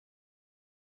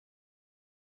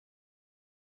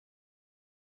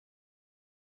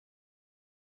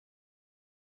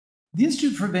The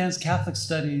Institute for Advanced Catholic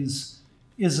Studies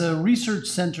is a research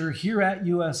center here at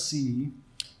USC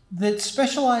that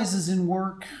specializes in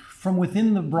work from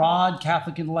within the broad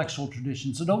Catholic intellectual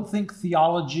tradition. So don't think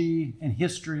theology and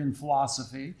history and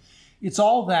philosophy. It's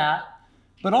all that,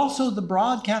 but also the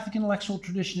broad Catholic intellectual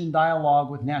tradition in dialogue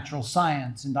with natural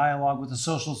science, in dialogue with the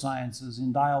social sciences,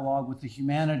 in dialogue with the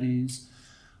humanities,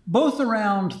 both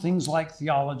around things like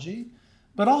theology,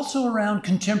 but also around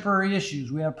contemporary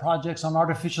issues. We have projects on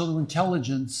artificial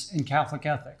intelligence and Catholic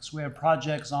ethics. We have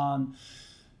projects on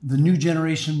the new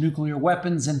generation of nuclear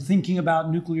weapons and thinking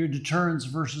about nuclear deterrence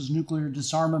versus nuclear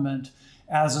disarmament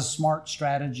as a smart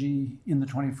strategy in the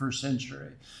 21st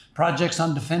century. Projects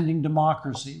on defending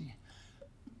democracy.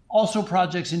 Also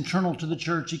projects internal to the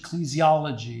church,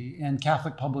 ecclesiology, and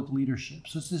Catholic public leadership.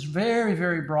 So it's this very,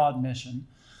 very broad mission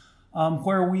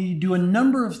where we do a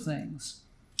number of things.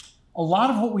 A lot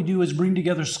of what we do is bring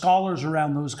together scholars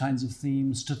around those kinds of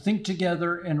themes to think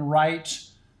together and write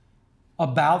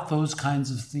about those kinds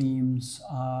of themes.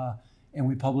 And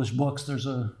we publish books. There's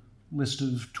a list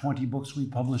of 20 books we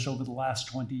published over the last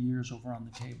 20 years over on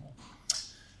the table.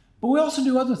 But we also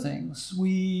do other things.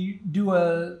 We do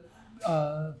a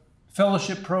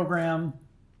fellowship program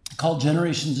called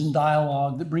Generations in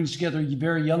Dialogue that brings together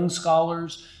very young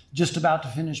scholars just about to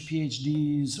finish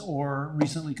PhDs or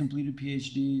recently completed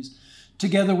PhDs,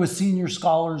 together with senior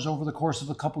scholars over the course of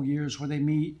a couple years where they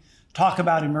meet, talk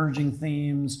about emerging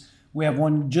themes. We have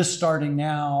one just starting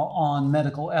now on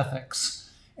medical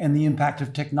ethics and the impact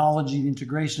of technology, the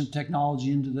integration of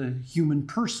technology into the human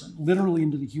person, literally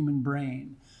into the human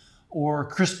brain, or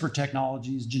CRISPR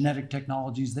technologies, genetic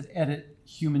technologies that edit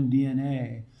human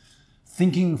DNA,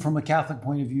 thinking from a Catholic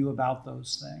point of view about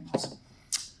those things.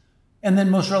 And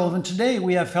then most relevant today,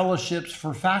 we have fellowships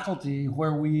for faculty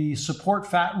where we support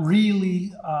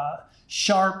really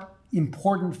sharp,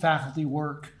 important faculty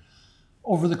work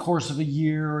over the course of a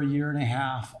year or a year and a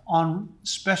half on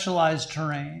specialized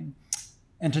terrain.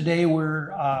 And today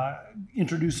we're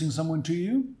introducing someone to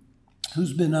you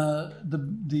who's been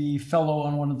the fellow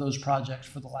on one of those projects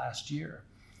for the last year.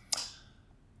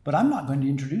 But I'm not going to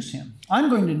introduce him. I'm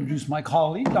going to introduce my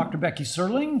colleague, Dr. Becky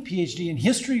Serling, Ph.D. in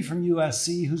history from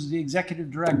USC, who's the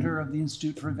executive director of the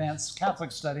Institute for Advanced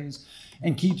Catholic Studies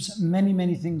and keeps many,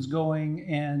 many things going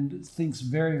and thinks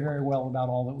very, very well about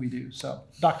all that we do. So,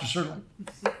 Dr. Serling.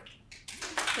 Thank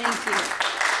you.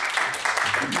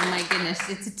 Oh my goodness,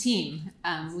 it's a team.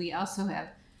 We also have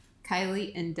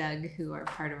Kylie and Doug who are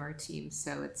part of our team,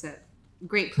 so it's a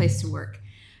great place to work.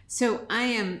 So I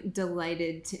am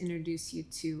delighted to introduce you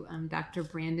to Dr.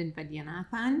 Brandon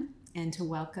Vaidyanathan and to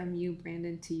welcome you,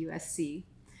 Brandon, to USC.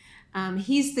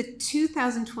 He's the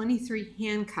 2023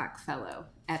 Hancock Fellow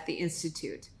at the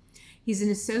Institute. He's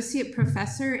an associate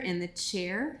professor and the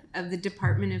chair of the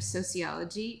Department of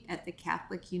Sociology at the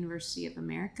Catholic University of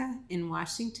America in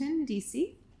Washington,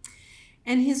 D.C.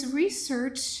 And his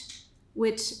research,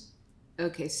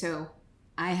 so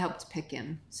I helped pick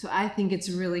him. So I think it's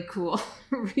really cool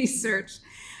research.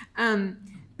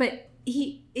 But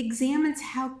he examines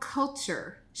how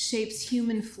culture shapes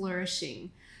human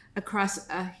flourishing across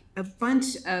a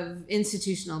bunch of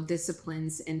institutional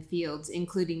disciplines and fields,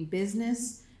 including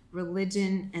business,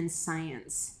 religion, and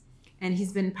science. And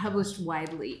he's been published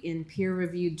widely in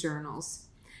peer-reviewed journals.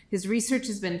 His research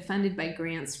has been funded by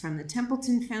grants from the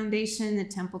Templeton Foundation, the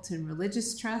Templeton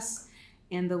Religious Trust,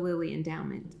 and the Lilly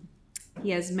Endowment.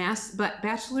 He has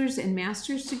bachelor's and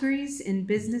master's degrees in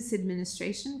business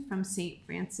administration from St.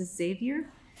 Francis Xavier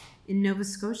in Nova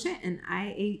Scotia and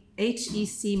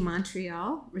IACS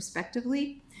Montreal,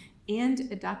 respectively, and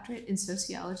a doctorate in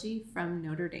sociology from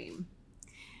Notre Dame.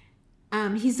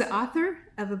 He's the author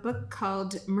of a book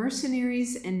called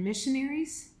Mercenaries and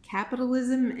Missionaries,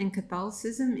 Capitalism and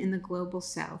Catholicism in the Global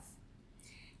South.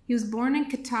 He was born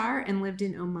in Qatar and lived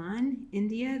in Oman,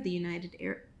 India, the United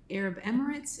Arab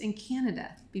Emirates, and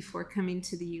Canada before coming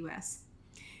to the U.S.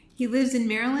 He lives in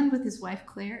Maryland with his wife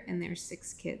Claire and their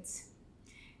 6 kids.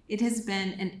 It has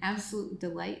been an absolute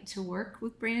delight to work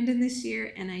with Brandon this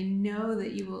year, and I know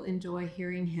that you will enjoy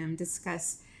hearing him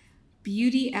discuss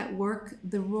beauty at work,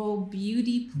 the role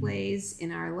beauty plays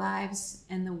in our lives,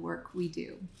 and the work we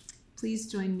do.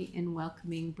 Please join me in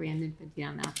welcoming Brandon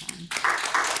Vaidyanathan.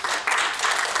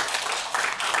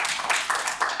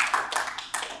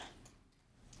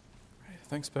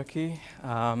 Thanks, Becky.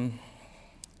 Stand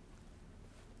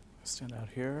out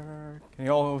here. Can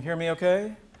you all hear me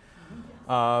okay?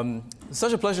 It's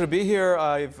such a pleasure to be here.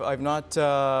 I've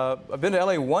been to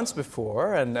LA once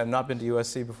before and not been to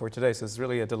USC before today, so it's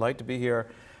really a delight to be here.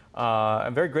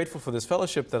 I'm very grateful for this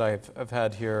fellowship that I've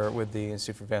had here with the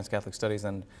Institute for Advanced Catholic Studies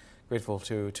and grateful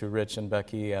to Rich and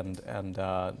Becky and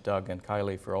Doug and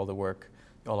Kylie for all the work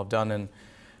you all have done in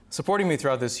supporting me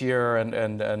throughout this year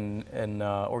and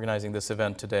organizing this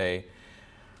event today.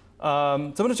 So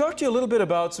I'm going to talk to you a little bit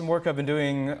about some work I've been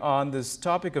doing on this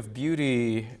topic of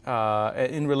beauty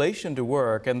in relation to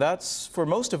work, and that's, for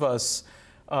most of us,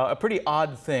 a pretty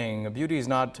odd thing. Beauty is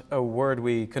not a word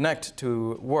we connect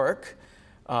to work.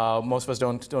 Most of us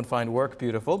don't find work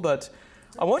beautiful, but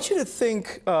I want you to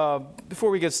think, before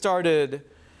we get started,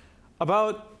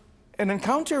 about an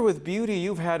encounter with beauty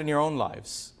you've had in your own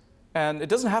lives. And it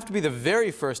doesn't have to be the very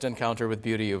first encounter with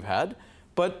beauty you've had,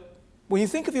 but when you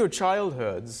think of your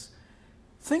childhoods,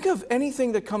 think of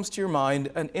anything that comes to your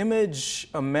mind, an image,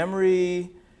 a memory,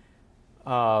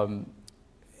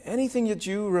 anything that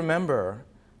you remember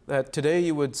that today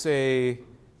you would say,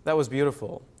 that was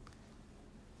beautiful.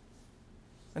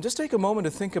 And just take a moment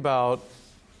to think about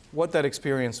what that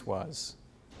experience was,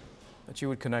 that you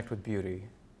would connect with beauty.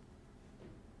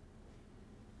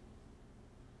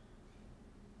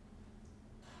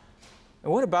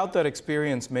 And what about that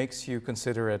experience makes you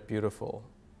consider it beautiful?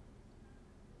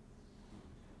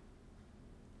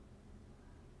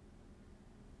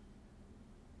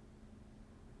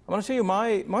 I want to tell you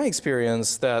my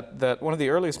experience, that one of the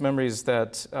earliest memories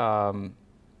that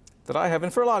I have,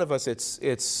 and for a lot of us,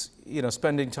 it's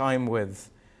spending time with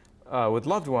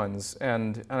loved ones.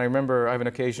 And I remember I have an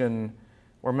occasion,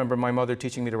 or I remember my mother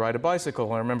teaching me to ride a bicycle.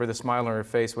 And I remember the smile on her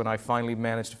face when I finally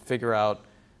managed to figure out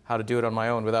how to do it on my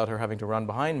own without her having to run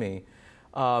behind me.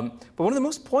 But one of the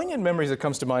most poignant memories that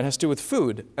comes to mind has to do with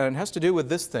food, and it has to do with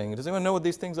this thing. Does anyone know what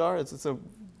these things are? It's a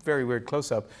very weird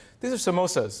close-up. These are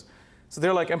samosas. So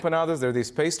they're like empanadas. They're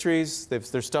these pastries.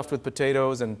 They're stuffed with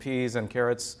potatoes and peas and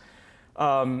carrots.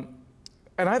 And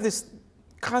I have this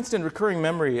constant recurring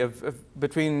memory of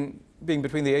being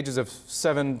between the ages of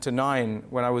 7 to 9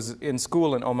 when I was in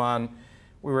school in Oman.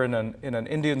 We were in an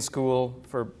Indian school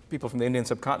for people from the Indian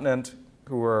subcontinent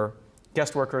who were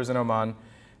guest workers in Oman,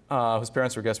 whose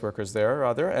parents were guest workers there,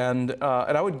 rather. And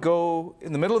I would go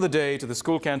in the middle of the day to the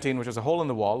school canteen, which was a hole in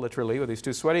the wall, literally, where these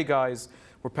two sweaty guys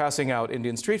were passing out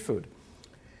Indian street food.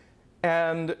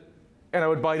 And I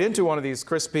would bite into one of these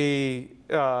crispy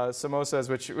samosas,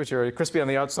 which are crispy on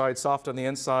the outside, soft on the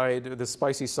inside, with this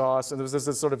spicy sauce. And there was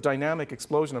this sort of dynamic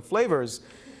explosion of flavors.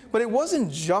 But it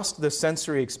wasn't just the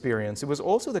sensory experience. It was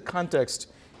also the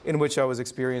context in which I was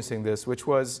experiencing this, which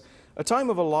was a time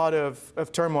of a lot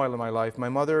of turmoil in my life. My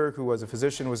mother, who was a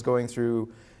physician, was going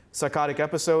through psychotic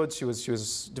episodes. She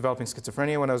was developing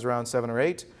schizophrenia when I was around 7 or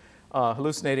 8,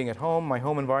 hallucinating at home. My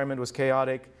home environment was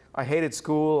chaotic. I hated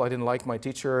school. I didn't like my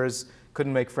teachers,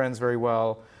 couldn't make friends very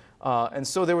well. And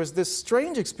so there was this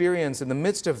strange experience in the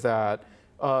midst of that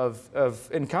of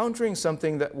encountering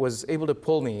something that was able to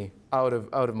pull me out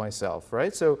of myself,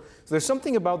 right? So there's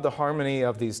something about the harmony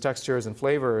of these textures and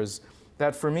flavors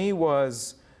that for me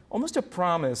was almost a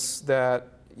promise that,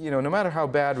 no matter how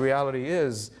bad reality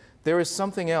is, there is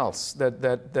something else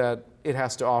that it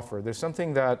has to offer. There's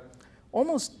something that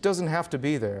almost doesn't have to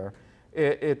be there.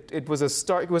 It was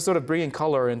sort of bringing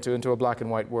color into a black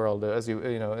and white world, as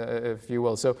if you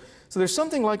will. So there's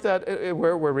something like that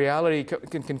where reality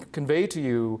can convey to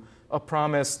you a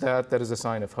promise that is a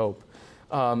sign of hope.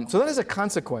 So that is a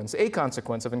consequence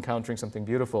of encountering something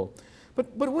beautiful.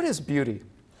 But what is beauty,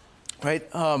 right?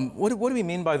 What do we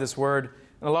mean by this word?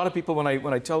 And a lot of people, when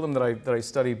I tell them that I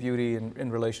study beauty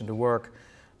in relation to work,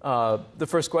 the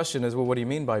first question is, well, what do you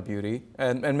mean by beauty?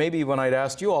 And maybe when I'd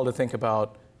asked you all to think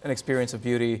about an experience of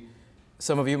beauty,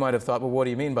 some of you might have thought, well, what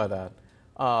do you mean by that?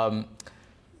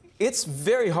 It's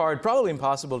very hard, probably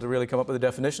impossible, to really come up with a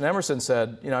definition. Emerson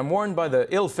said, I'm warned by the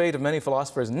ill fate of many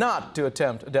philosophers not to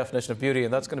attempt a definition of beauty,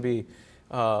 and that's going to be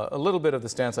a little bit of the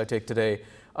stance I take today.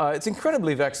 It's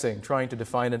incredibly vexing trying to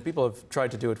define it. People have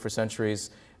tried to do it for centuries,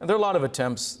 and there are a lot of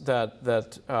attempts that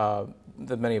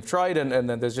many have tried, and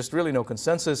there's just really no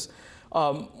consensus.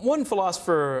 One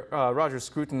philosopher, Roger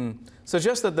Scruton,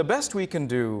 suggests that the best we can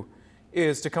do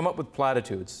is to come up with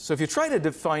platitudes. So if you try to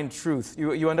define truth,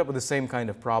 you end up with the same kind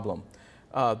of problem.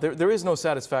 There is no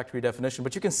satisfactory definition,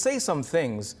 but you can say some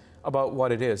things about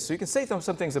what it is. So you can say some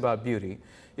things about beauty.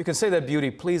 You can say that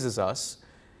beauty pleases us,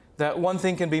 that one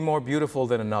thing can be more beautiful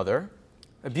than another.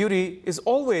 Beauty is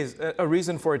always a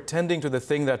reason for attending to the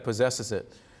thing that possesses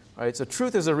it. Right? So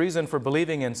truth is a reason for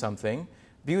believing in something.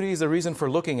 Beauty is a reason for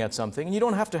looking at something, and you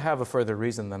don't have to have a further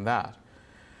reason than that.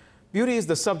 Beauty is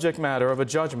the subject matter of a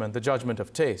judgment, the judgment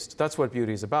of taste. That's what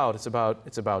beauty is about. It's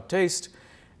about taste,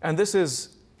 and this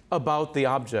is about the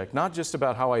object, not just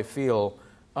about how I feel,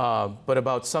 but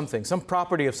about something, some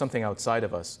property of something outside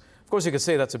of us. Of course, you could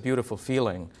say that's a beautiful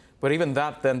feeling, but even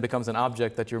that then becomes an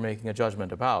object that you're making a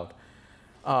judgment about.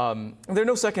 There are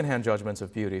no secondhand judgments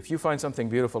of beauty. If you find something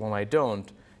beautiful and I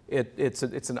don't, it's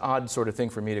an odd sort of thing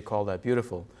for me to call that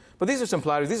beautiful. But these are some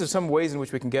platters. These are some ways in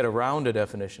which we can get around a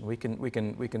definition. We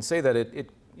can say that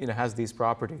it has these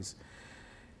properties.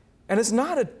 And it's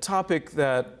not a topic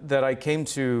that I came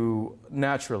to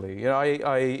naturally.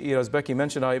 As Becky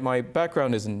mentioned, my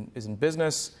background is in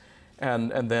business,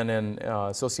 and then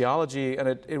in sociology. And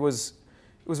it was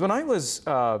when I was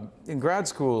in grad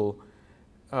school,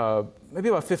 maybe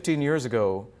about 15 years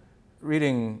ago,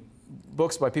 reading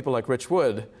books by people like Rich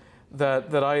Wood,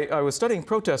 that I was studying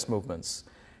protest movements,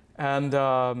 and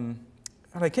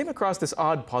I came across this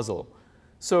odd puzzle.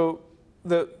 So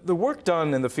the work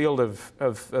done in the field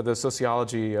of the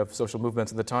sociology of social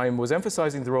movements at the time was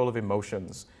emphasizing the role of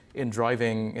emotions in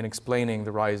driving and explaining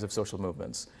the rise of social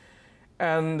movements.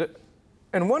 And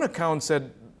one account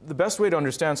said the best way to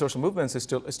understand social movements is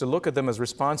to look at them as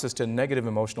responses to negative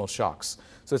emotional shocks.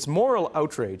 So it's moral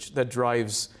outrage that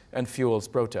drives and fuels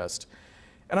protest.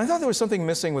 And I thought there was something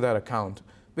missing with that account,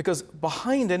 because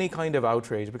behind any kind of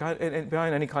outrage, behind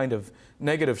any kind of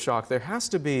negative shock, there has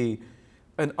to be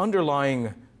an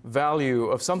underlying value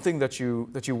of something that you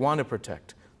want to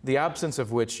protect, the absence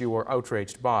of which you are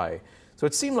outraged by. So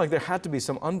it seemed like there had to be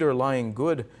some underlying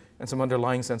good and some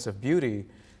underlying sense of beauty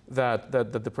that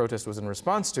the protest was in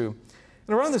response to.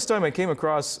 And around this time, I came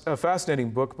across a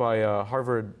fascinating book by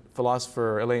Harvard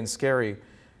philosopher Elaine Scarry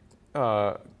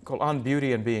called On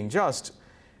Beauty and Being Just.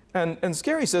 And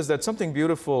Scarry says that something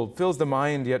beautiful fills the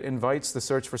mind, yet invites the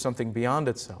search for something beyond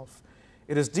itself.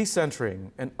 It is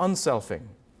decentering and unselfing.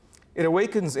 It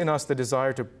awakens in us the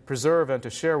desire to preserve and to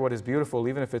share what is beautiful,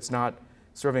 even if it's not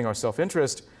serving our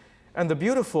self-interest. And the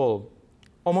beautiful,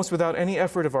 almost without any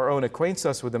effort of our own, acquaints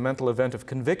us with the mental event of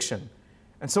conviction.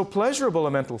 And so pleasurable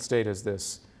a mental state is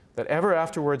this, that ever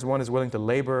afterwards one is willing to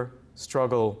labor,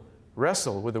 struggle,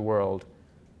 wrestle with the world,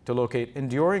 to locate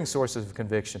enduring sources of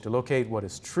conviction, to locate what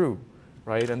is true,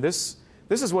 right? And this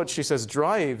is what she says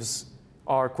drives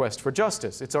our quest for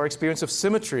justice. It's our experience of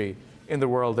symmetry in the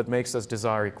world that makes us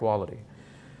desire equality.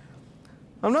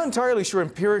 I'm not entirely sure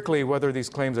empirically whether these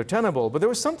claims are tenable, but there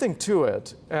was something to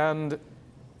it. And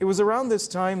it was around this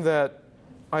time that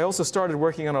I also started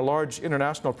working on a large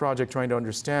international project trying to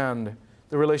understand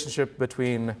the relationship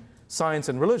between science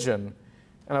and religion.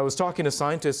 And I was talking to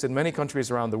scientists in many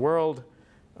countries around the world.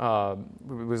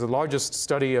 It was the largest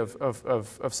study of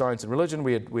science and religion.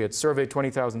 We had surveyed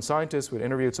 20,000 scientists. We had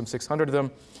interviewed some 600 of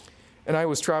them. And I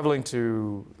was traveling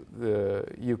to the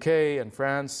UK and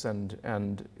France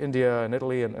and India and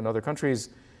Italy and other countries,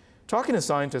 talking to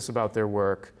scientists about their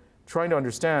work, trying to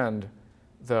understand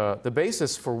the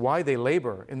basis for why they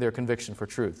labor in their conviction for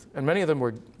truth. And many of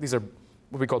them these are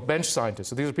what we call bench scientists.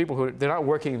 So these are people they're not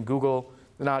working in Google,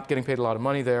 they're not getting paid a lot of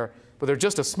money there, but they're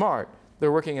just as smart.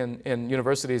 They're working in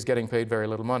universities getting paid very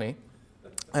little money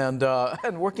and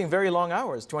working very long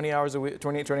hours, 20 hours a week,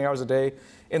 20 hours a day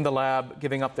in the lab,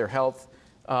 giving up their health,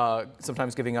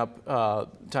 sometimes giving up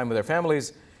time with their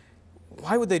families.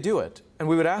 Why would they do it? And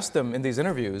we would ask them in these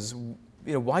interviews,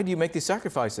 why do you make these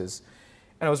sacrifices?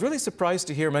 And I was really surprised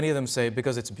to hear many of them say,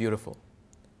 because it's beautiful.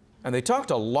 And they talked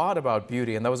a lot about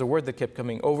beauty, and that was a word that kept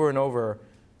coming over and over,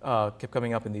 kept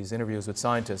coming up in these interviews with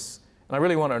scientists. And I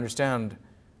really want to understand,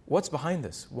 what's behind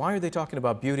this? Why are they talking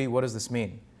about beauty? What does this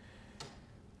mean?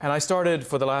 And I started,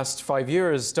 for the last 5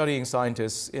 years, studying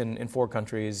scientists in 4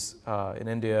 countries, in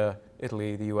India,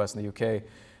 Italy, the US, and the UK,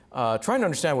 trying to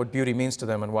understand what beauty means to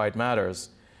them and why it matters.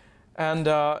 And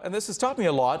this has taught me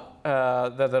a lot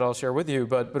that I'll share with you,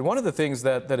 but one of the things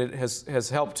that it has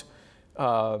helped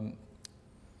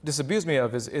disabuse me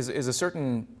of is a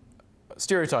certain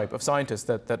stereotype of scientists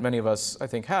that many of us, I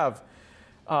think, have.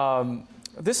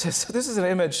 This is an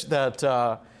image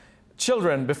that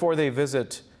children, before they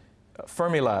visit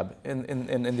Fermilab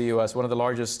in the US, one of the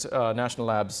largest national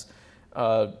labs,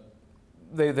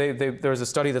 there's a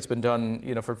study that's been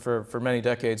done for many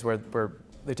decades where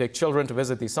they take children to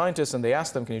visit these scientists and they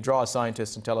ask them, can you draw a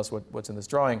scientist and tell us what's in this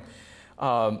drawing?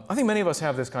 I think many of us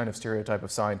have this kind of stereotype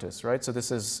of scientists, right? So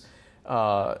this is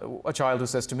a child who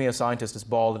says to me a scientist is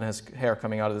bald and has hair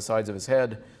coming out of the sides of his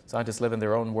head. Scientists live in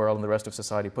their own world and the rest of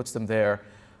society puts them there.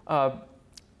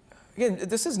 Again,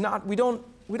 this is not, we don't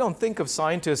think of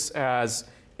scientists as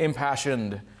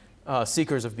impassioned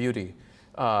seekers of beauty.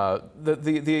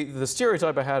 The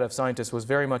stereotype I had of scientists was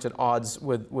very much at odds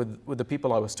with the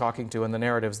people I was talking to and the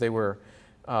narratives they were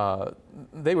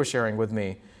sharing with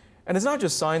me. And it's not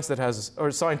just science that has,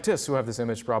 or scientists who have this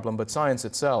image problem, but science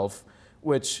itself,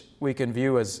 which we can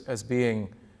view as being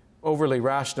overly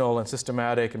rational and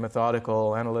systematic and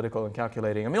methodical, analytical and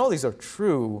calculating. I mean, all these are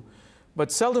true,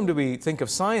 but seldom do we think of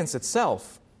science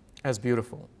itself as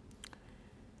beautiful.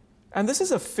 And this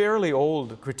is a fairly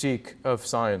old critique of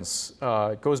science.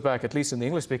 It goes back, at least in the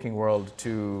English-speaking world,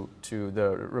 to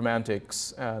the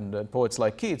Romantics and poets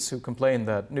like Keats, who complained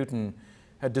that Newton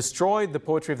had destroyed the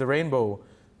poetry of the rainbow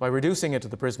by reducing it to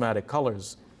the prismatic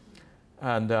colors.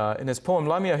 And in his poem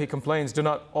Lamia, he complains, "Do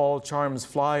not all charms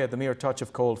fly at the mere touch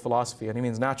of cold philosophy?" And he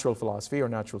means natural philosophy or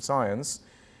natural science.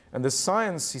 And this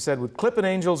science, he said, would clip an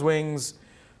angel's wings,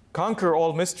 conquer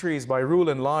all mysteries by rule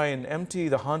and line, empty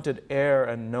the haunted air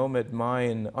and gnomed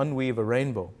mine, unweave a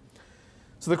rainbow.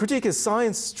 So the critique is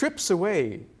science strips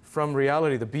away from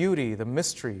reality the beauty, the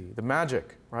mystery, the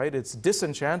magic, right? It's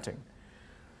disenchanting.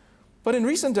 But in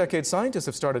recent decades, scientists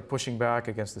have started pushing back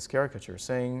against this caricature,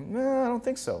 saying, "No, I don't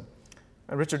think so."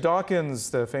 And Richard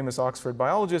Dawkins, the famous Oxford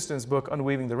biologist, in his book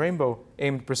Unweaving the Rainbow,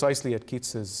 aimed precisely at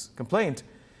Keats's complaint,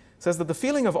 says that the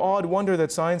feeling of awed wonder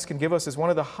that science can give us is one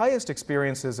of the highest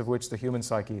experiences of which the human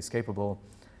psyche is capable.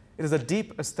 It is a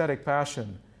deep aesthetic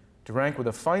passion to rank with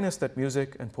the finest that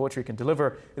music and poetry can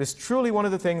deliver. It is truly one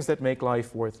of the things that make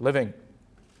life worth living.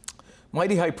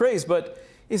 Mighty high praise, but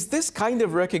is this kind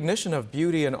of recognition of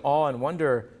beauty and awe and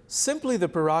wonder simply the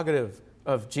prerogative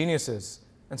of geniuses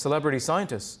and celebrity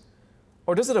scientists?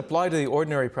 Or does it apply to the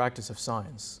ordinary practice of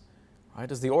science? Right?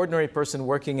 Does the ordinary person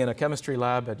working in a chemistry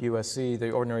lab at USC,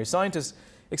 the ordinary scientist,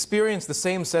 experience the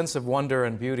same sense of wonder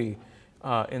and beauty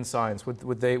in science?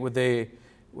 Would they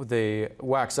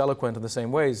wax eloquent in the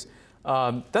same ways?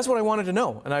 That's what I wanted to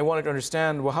know, and I wanted to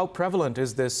understand, well, how prevalent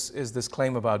is this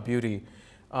claim about beauty?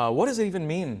 What does it even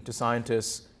mean to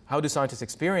scientists? How do scientists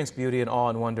experience beauty and awe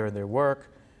and wonder in their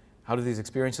work? How do these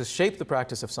experiences shape the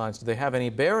practice of science? Do they have any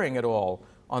bearing at all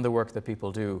on the work that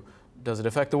people do? Does it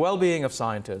affect the well-being of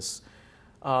scientists?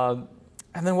 And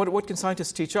then what can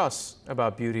scientists teach us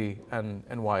about beauty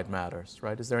and why it matters,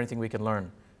 right? Is there anything we can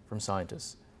learn from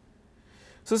scientists?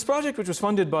 So this project, which was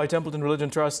funded by Templeton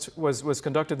Religion Trust, was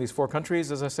conducted in these 4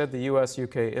 countries, as I said, the US,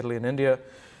 UK, Italy, and India.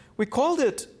 We called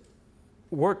it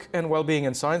Work and Well-Being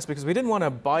in Science because we didn't want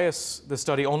to bias the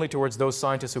study only towards those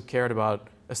scientists who cared about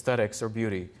aesthetics or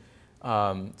beauty.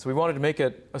 So we wanted to make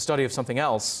it a study of something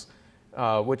else,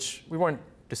 which we weren't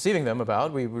deceiving them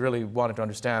about. We really wanted to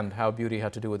understand how beauty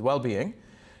had to do with well-being.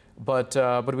 But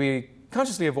we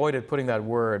consciously avoided putting that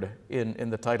word in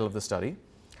the title of the study.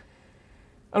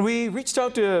 And we reached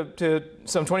out to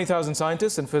some 20,000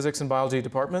 scientists in physics and biology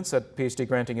departments at Ph.D.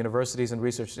 granting universities and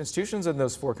research institutions in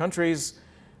those 4 countries.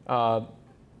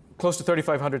 Close to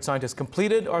 3,500 scientists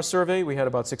completed our survey. We had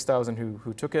about 6,000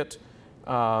 who took it.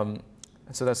 And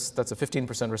so that's a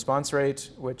 15% response rate,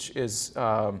 which is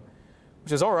all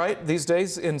right these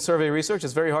days in survey research.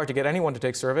 It's very hard to get anyone to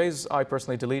take surveys. I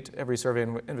personally delete every survey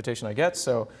invitation I get,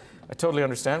 so I totally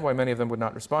understand why many of them would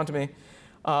not respond to me.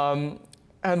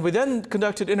 And we then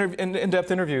conducted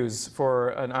in-depth interviews for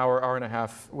an hour and a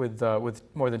half with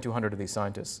more than 200 of these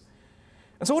scientists.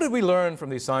 And so what did we learn from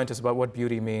these scientists about what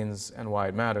beauty means and why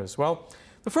it matters? Well,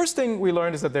 the first thing we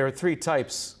learned is that there are 3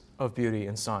 types of beauty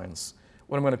in science.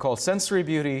 What I'm going to call sensory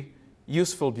beauty,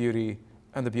 useful beauty,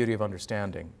 and the beauty of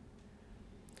understanding.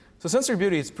 So sensory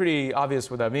beauty, it's pretty obvious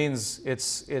what that means.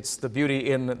 It's the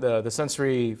beauty in the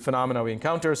sensory phenomena we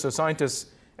encounter. So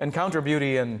scientists encounter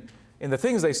beauty in the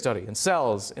things they study, in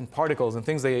cells, in particles, in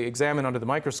things they examine under the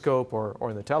microscope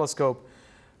or in the telescope.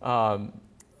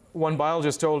 One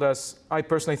biologist told us, I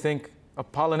personally think a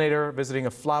pollinator visiting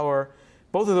a flower,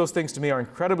 both of those things to me are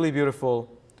incredibly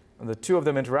beautiful. And the 2 of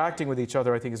them interacting with each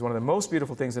other, I think, is one of the most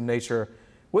beautiful things in nature,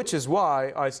 which is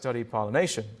why I study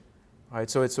pollination. Right?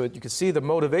 So you can see the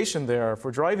motivation there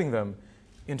for driving them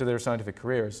into their scientific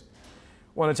careers.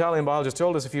 One Italian biologist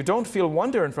told us, if you don't feel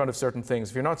wonder in front of certain things,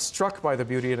 if you're not struck by the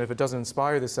beauty, and if it doesn't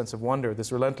inspire this sense of wonder,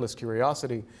 this relentless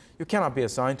curiosity, you cannot be a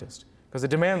scientist, because it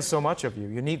demands so much of you.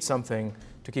 You need something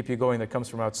to keep you going that comes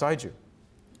from outside you.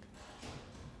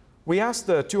 We asked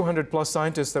the 200+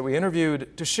 scientists that we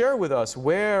interviewed to share with us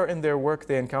where in their work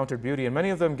they encountered beauty, and many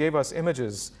of them gave us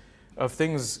images of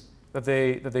things that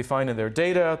they find in their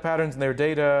data, patterns in their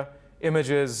data,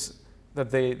 images that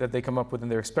they come up with in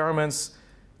their experiments,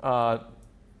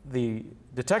 the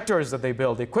detectors that they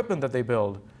build, the equipment that they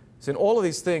build. So in all of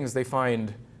these things, they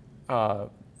find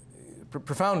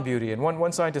profound beauty. And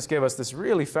one scientist gave us this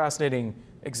really fascinating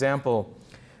example.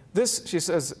 This, she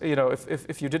says, you know,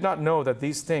 if you did not know that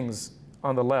these things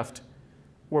on the left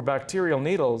were bacterial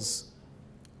needles,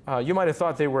 you might have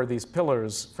thought they were these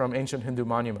pillars from ancient Hindu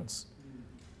monuments.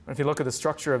 And if you look at the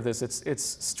structure of this,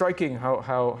 it's striking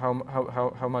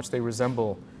how much they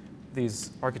resemble these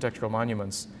architectural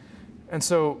monuments. And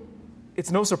so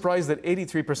it's no surprise that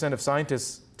 83% of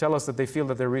scientists tell us that they feel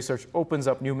that their research opens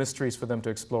up new mysteries for them to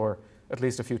explore at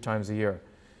least a few times a year.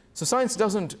 So science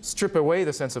doesn't strip away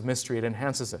the sense of mystery, it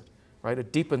enhances it, right?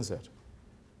 It deepens it.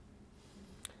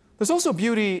 There's also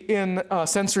beauty in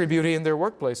sensory beauty in their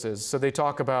workplaces. So they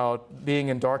talk about being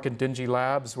in dark and dingy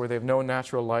labs where they have no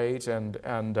natural light and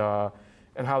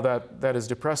how that is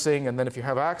depressing. And then if you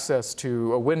have access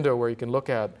to a window where you can look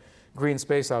at green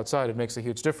space outside, it makes a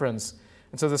huge difference.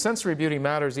 And so the sensory beauty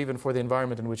matters even for the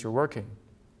environment in which you're working.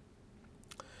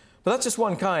 But that's just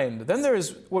one kind. Then there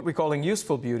is what we're calling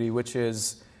useful beauty, which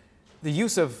is the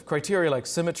use of criteria like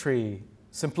symmetry,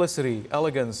 simplicity,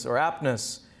 elegance, or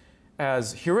aptness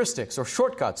as heuristics or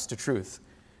shortcuts to truth.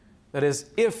 That is,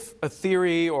 if a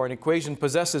theory or an equation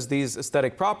possesses these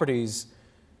aesthetic properties,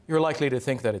 you're likely to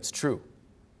think that it's true.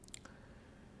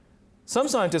 Some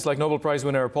scientists, like Nobel Prize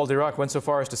winner Paul Dirac, went so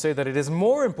far as to say that it is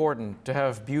more important to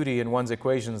have beauty in one's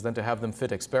equations than to have them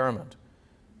fit experiment.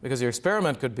 Because your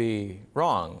experiment could be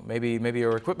wrong. Maybe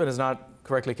your equipment is not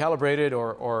correctly calibrated,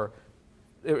 or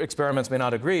experiments may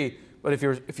not agree. But if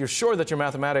you're sure that your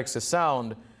mathematics is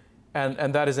sound,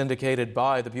 and that is indicated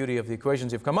by the beauty of the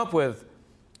equations you've come up with,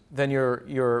 then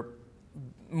you're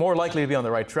more likely to be on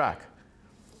the right track.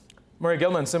 Murray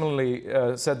Gell-Mann similarly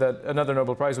said that, another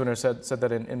Nobel Prize winner said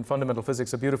that in fundamental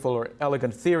physics, a beautiful or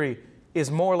elegant theory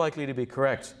is more likely to be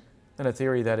correct than a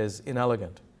theory that is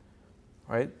inelegant,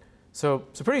 right? So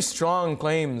pretty strong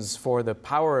claims for the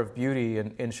power of beauty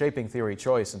in shaping theory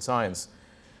choice in science.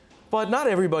 But not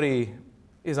everybody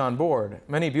is on board.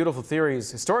 Many beautiful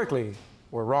theories historically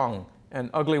were wrong, and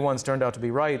ugly ones turned out to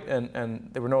be right, and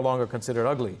they were no longer considered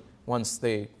ugly once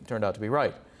they turned out to be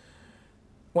right.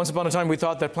 Once upon a time, we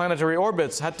thought that planetary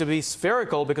orbits had to be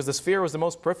spherical because the sphere was the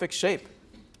most perfect shape.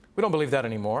 We don't believe that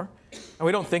anymore, and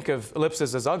we don't think of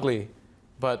ellipses as ugly,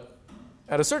 but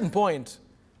at a certain point,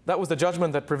 that was the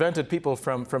judgment that prevented people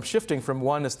from shifting from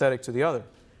one aesthetic to the other.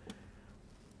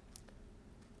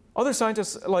 Other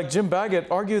scientists, like Jim Baggett,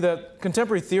 argue that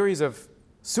contemporary theories of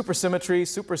supersymmetry,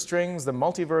 superstrings, the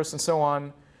multiverse, and so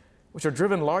on, which are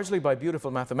driven largely by beautiful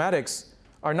mathematics,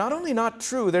 are not only not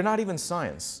true, they're not even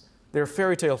science. They're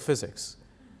fairy tale physics,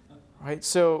 right?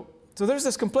 So there's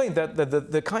this complaint that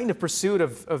the kind of pursuit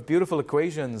of beautiful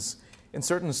equations in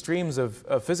certain streams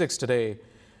of physics today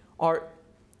are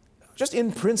just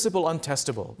in principle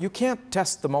untestable. You can't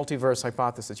test the multiverse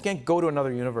hypothesis. You can't go to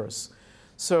another universe.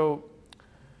 So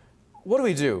what do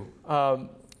we do?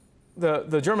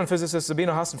 The German physicist Sabine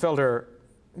Hassenfelder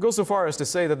goes so far as to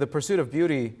say that the pursuit of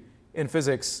beauty in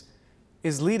physics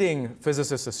is leading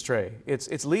physicists astray.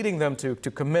 It's leading them to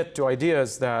commit to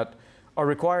ideas that are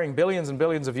requiring billions and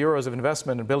billions of euros of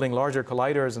investment in building larger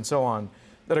colliders and so on,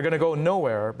 that are going to go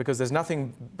nowhere because there's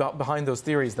nothing behind those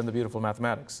theories than the beautiful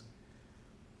mathematics.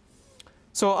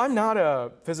 So I'm not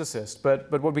a physicist,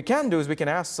 but what we can do is we can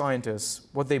ask scientists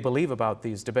what they believe about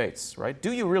these debates, right?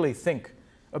 Do you really think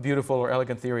a beautiful or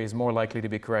elegant theory is more likely to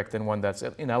be correct than one that's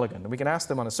inelegant? And we can ask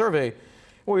them on a survey.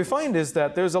 What we find is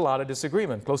that there's a lot of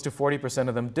disagreement. Close to 40%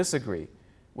 of them disagree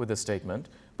with this statement,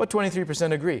 but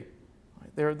 23% agree.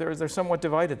 They're somewhat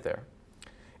divided there.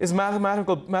 Is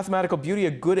mathematical beauty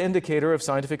a good indicator of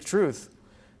scientific truth?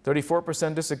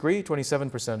 34% disagree,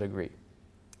 27% agree.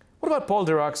 What about Paul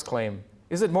Dirac's claim?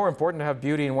 Is it more important to have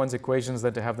beauty in one's equations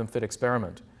than to have them fit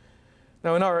experiment?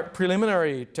 Now, in our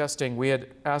preliminary testing, we had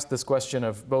asked this question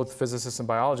of both physicists and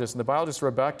biologists, and the biologists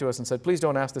wrote back to us and said, please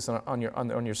don't ask this on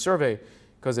your survey,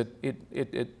 because it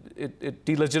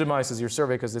delegitimizes your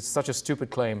survey because it's such a stupid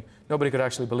claim. Nobody could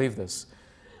actually believe this.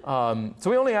 So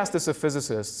we only asked this of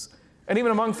physicists. And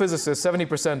even among physicists,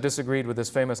 70% disagreed with this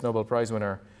famous Nobel Prize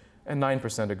winner, and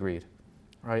 9% agreed.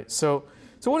 Right? So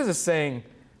what is this saying?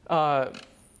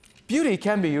 Beauty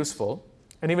can be useful.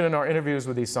 And even in our interviews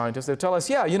with these scientists, they tell us,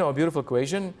 yeah, you know, a beautiful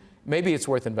equation, maybe it's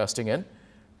worth investing in.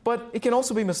 But it can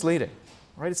also be misleading.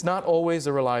 Right? It's not always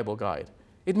a reliable guide.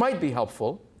 It might be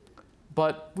helpful,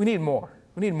 but we need more.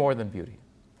 We need more than beauty.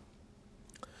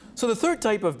 So the third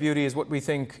type of beauty is what we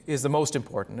think is the most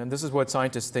important, and this is what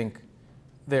scientists think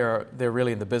they're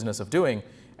really in the business of doing,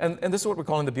 and this is what we're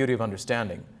calling the beauty of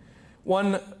understanding.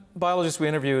 One biologist we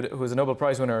interviewed, who was a Nobel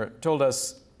Prize winner, told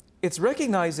us it's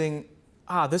recognizing,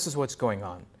 this is what's going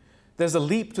on. There's a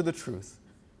leap to the truth,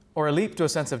 or a leap to a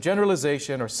sense of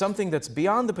generalization, or something that's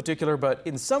beyond the particular, but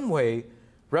in some way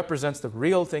represents the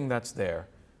real thing that's there,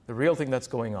 the real thing that's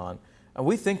going on, and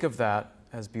we think of that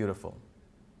as beautiful.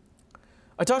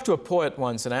 I talked to a poet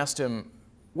once and asked him,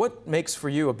 what makes for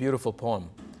you a beautiful poem?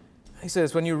 He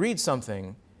says, when you read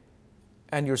something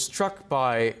and you're struck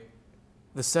by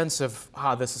the sense of,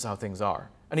 this is how things are.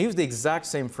 And he used the exact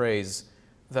same phrase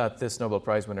that this Nobel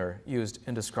Prize winner used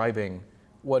in describing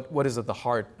what is at the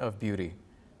heart of beauty,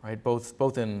 right?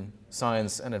 Both in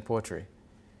science and in poetry.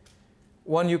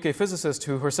 one UK physicist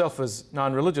who herself was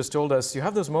non-religious told us, you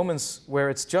have those moments where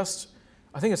it's just,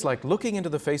 I think it's like looking into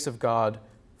the face of God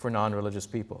for non-religious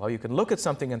people. How you can look at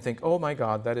something and think, oh my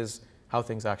God, that is how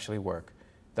things actually work.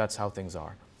 That's how things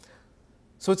are.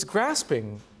 So it's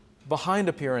grasping behind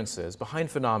appearances, behind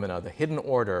phenomena, the hidden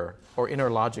order or inner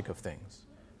logic of things,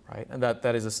 right? And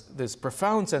that is this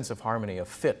profound sense of harmony, of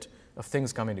fit, of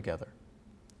things coming together.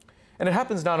 And it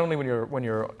happens not only when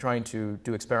you're trying to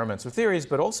do experiments or theories,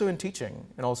 but also in teaching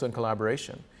and also in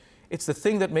collaboration. It's the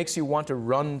thing that makes you want to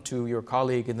run to your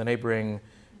colleague in the neighboring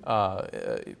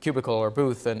cubicle or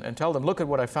booth and tell them, look at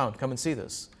what I found, come and see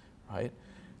this, right?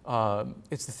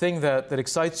 It's the thing that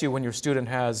excites you when your student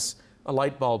has a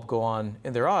light bulb go on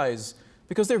in their eyes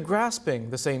because they're grasping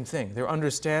the same thing, they're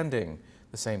understanding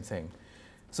the same thing.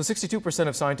 So 62%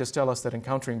 of scientists tell us that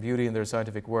encountering beauty in their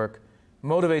scientific work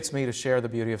motivates me to share the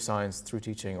beauty of science through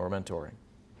teaching or mentoring.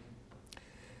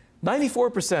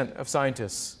 94% of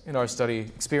scientists in our study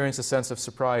experience a sense of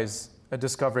surprise at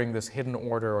discovering this hidden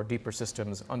order or deeper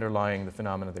systems underlying the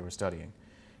phenomena they were studying.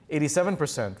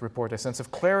 87% report a sense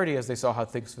of clarity as they saw how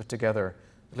things fit together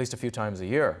at least a few times a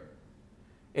year.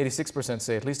 86%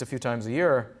 say at least a few times a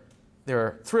year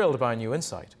they're thrilled by a new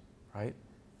insight, right?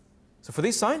 So for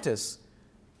these scientists,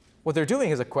 what they're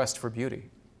doing is a quest for beauty.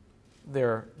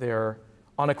 They're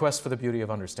on a quest for the beauty of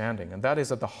understanding, and that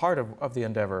is at the heart of the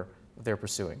endeavor that they're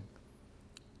pursuing.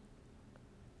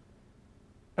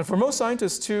 And for most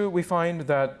scientists, too, we find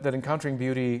that encountering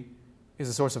beauty is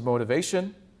a source of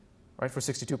motivation. Right? For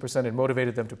 62%, it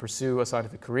motivated them to pursue a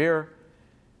scientific career.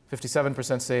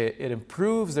 57% say it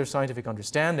improves their scientific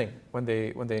understanding when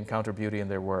they encounter beauty in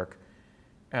their work.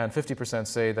 And 50%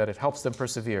 say that it helps them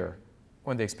persevere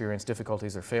when they experience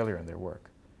difficulties or failure in their work.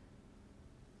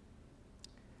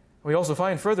 We also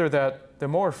find further that the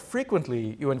more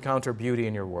frequently you encounter beauty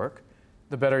in your work,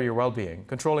 the better your well-being,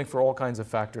 controlling for all kinds of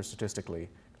factors statistically,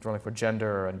 controlling for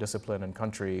gender and discipline and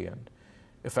country and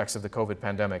effects of the COVID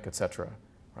pandemic, etc.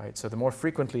 Right? So the more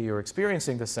frequently you're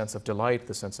experiencing this sense of delight,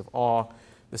 the sense of awe,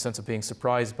 the sense of being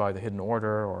surprised by the hidden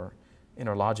order or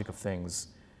inner logic of things,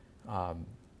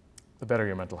 the better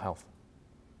your mental health.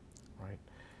 Right?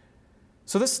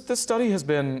 So this study has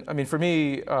been, I mean, for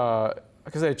me,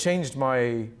 because it changed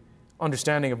my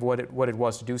understanding of what it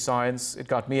was to do science. It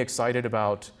got me excited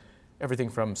about everything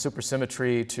from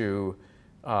supersymmetry to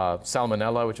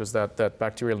salmonella, which was that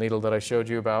bacterial needle that I showed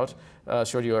you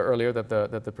earlier that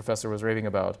the professor was raving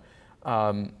about.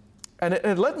 And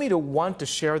it led me to want to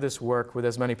share this work with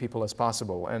as many people as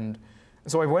possible. And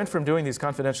so I went from doing these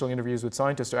confidential interviews with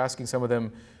scientists to asking some of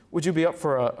them, would you be up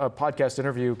for a podcast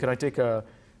interview? Can I take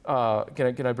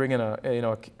can I bring in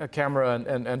a camera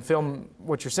and film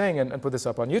what you're saying and put this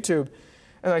up on YouTube?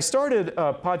 And I started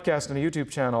a podcast and a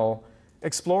YouTube channel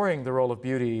exploring the role of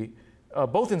beauty,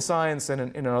 both in science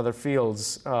and in other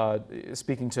fields,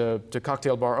 speaking to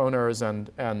cocktail bar owners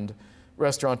and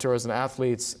restaurateurs and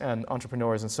athletes and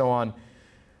entrepreneurs and so on.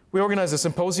 We organized a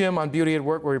symposium on beauty at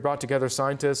work where we brought together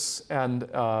scientists and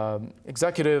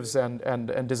executives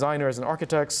and designers and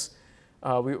architects.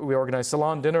 We organized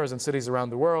salon dinners in cities around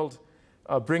the world,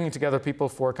 bringing together people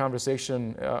for a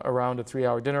conversation around a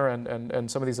 3-hour dinner, and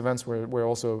some of these events were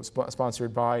also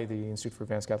sponsored by the Institute for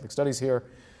Advanced Catholic Studies here.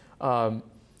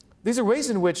 These are ways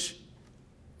in which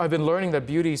I've been learning that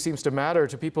beauty seems to matter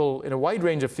to people in a wide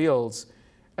range of fields,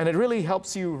 and it really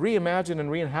helps you reimagine and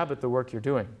re-inhabit the work you're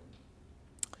doing.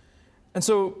 And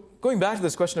so going back to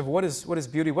this question of what is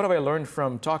beauty, what have I learned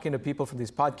from talking to people, from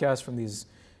these podcasts, from these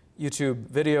YouTube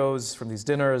videos, from these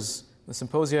dinners, the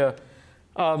symposia.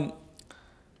 Again,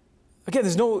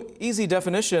 there's no easy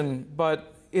definition,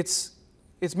 but it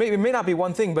may not be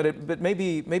one thing, but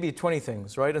maybe 20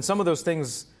 things, right? And some of those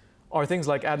things are things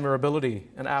like admirability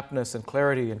and aptness and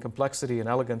clarity and complexity and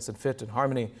elegance and fit and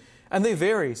harmony. And they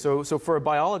vary. So for a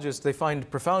biologist, they find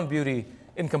profound beauty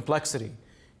in complexity,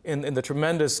 in the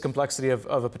tremendous complexity of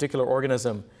a particular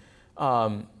organism.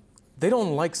 They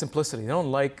don't like simplicity. They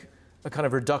don't like a kind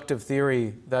of reductive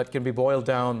theory that can be boiled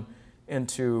down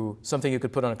into something you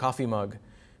could put on a coffee mug.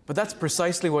 But that's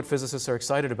precisely what physicists are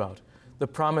excited about, the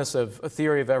promise of a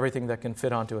theory of everything that can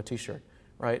fit onto a t-shirt,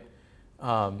 right?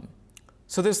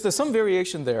 So there's some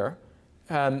variation there,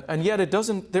 and yet it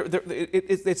doesn't,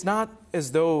 it's not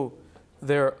as though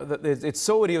it's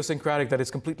so idiosyncratic that it's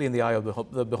completely in the eye of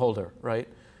the beholder, right?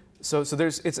 So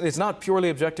it's not purely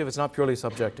objective, it's not purely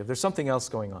subjective. There's something else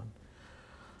going on.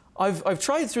 I've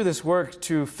tried through this work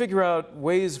to figure out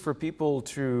ways for people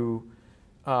to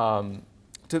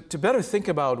better think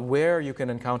about where you can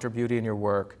encounter beauty in your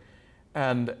work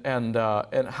and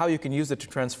how you can use it to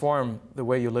transform the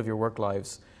way you live your work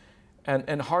lives.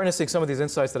 And harnessing some of these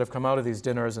insights that have come out of these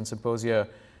dinners and symposia,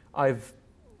 I've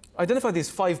identified these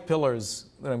 5 pillars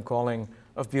that I'm calling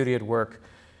of beauty at work,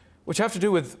 which have to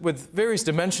do with various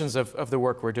dimensions of the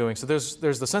work we're doing. So there's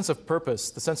the sense of purpose,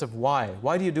 the sense of why.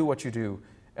 Why do you do what you do?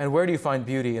 And where do you find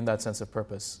beauty in that sense of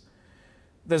purpose?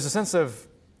 There's a sense of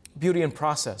beauty in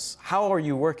process. How are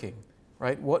you working,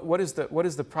 right? What is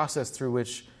the process through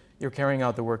which you're carrying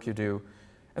out the work you do?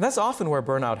 And that's often where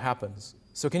burnout happens.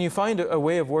 So can you find a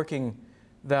way of working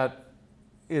that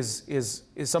is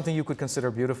something you could consider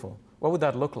beautiful? What would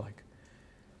that look like?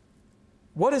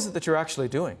 What is it that you're actually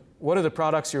doing? What are the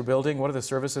products you're building? What are the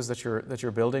services that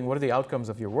you're building? What are the outcomes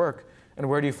of your work? And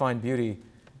where do you find beauty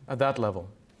at that level?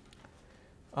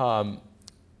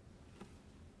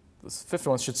 This 5th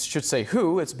one should say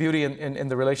who. It's beauty in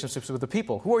the relationships with the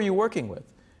people. Who are you working with,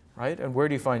 right? And where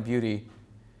do you find beauty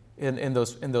in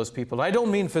those people? And I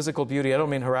don't mean physical beauty. I don't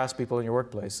mean harass people in your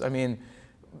workplace. I mean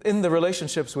in the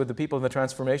relationships with the people and the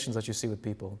transformations that you see with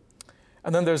people.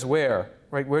 And then there's where,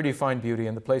 right? Where do you find beauty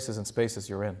in the places and spaces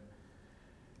you're in?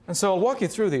 And so I'll walk you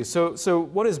through these. So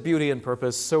what is beauty and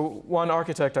purpose? So one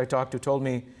architect I talked to told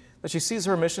me that she sees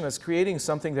her mission as creating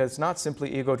something that's not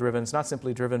simply ego-driven. It's not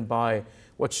simply driven by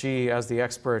what she, as the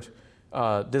expert,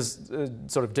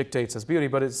 sort of dictates as beauty,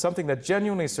 but it's something that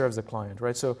genuinely serves the client,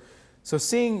 right? So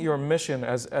seeing your mission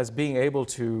as being able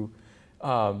to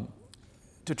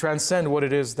transcend what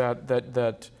it is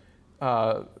that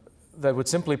would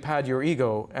simply pad your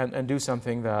ego and do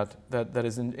something that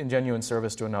is in genuine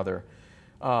service to another.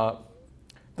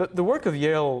 The work of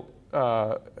Yale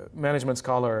management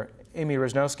scholar Amy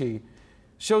Rajnowski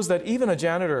shows that even a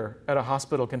janitor at a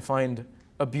hospital can find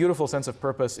a beautiful sense of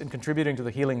purpose in contributing to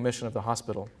the healing mission of the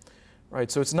hospital,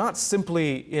 right? So it's not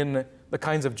simply in the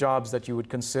kinds of jobs that you would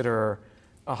consider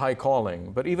a high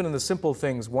calling, but even in the simple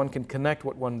things, one can connect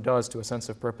what one does to a sense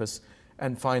of purpose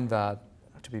and find that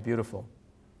to be beautiful.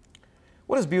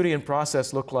 What does beauty in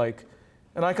process look like?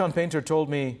 An icon painter told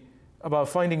me about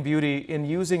finding beauty in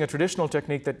using a traditional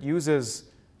technique that uses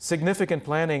significant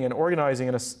planning and organizing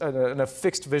in a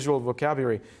fixed visual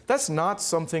vocabulary. That's not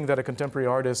something that a contemporary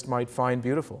artist might find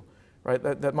beautiful, right?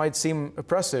 That might seem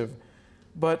oppressive,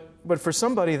 but for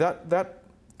somebody that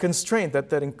constraint,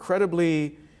 that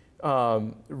incredibly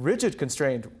rigid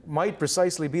constraint might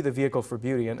precisely be the vehicle for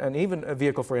beauty and even a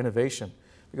vehicle for innovation.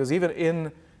 Because even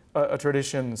in a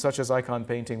tradition such as icon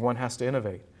painting, one has to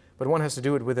innovate, but one has to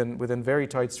do it within very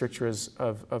tight strictures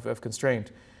of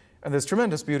constraint. And there's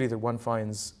tremendous beauty that one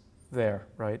finds there,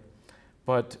 right?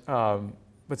 But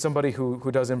somebody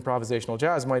who does improvisational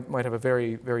jazz might have a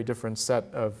very, very different set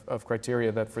of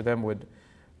criteria that for them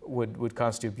would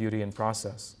constitute beauty in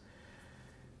process.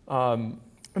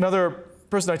 Another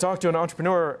person I talked to, an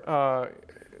entrepreneur,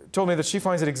 told me that she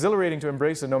finds it exhilarating to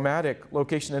embrace a nomadic,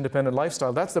 location-independent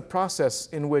lifestyle. That's the process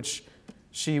in which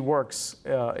she works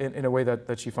in a way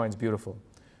that she finds beautiful,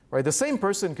 right? The same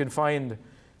person can find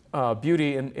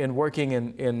beauty in working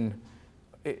in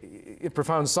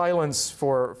profound silence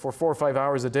for 4 or 5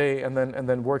 hours a day, and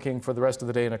then working for the rest of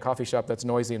the day in a coffee shop that's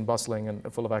noisy and bustling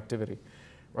and full of activity,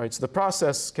 right? So the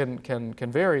process can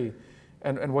vary,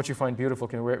 and what you find beautiful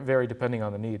can vary depending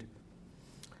on the need.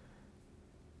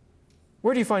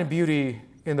 Where do you find beauty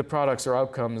in the products or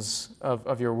outcomes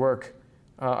of your work?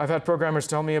 I've had programmers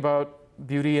tell me about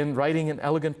beauty in writing an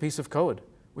elegant piece of code,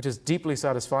 which is deeply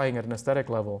satisfying at an aesthetic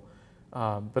level,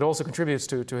 but also contributes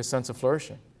to his sense of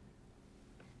flourishing.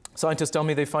 Scientists tell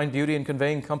me they find beauty in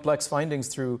conveying complex findings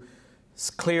through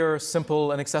clear,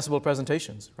 simple, and accessible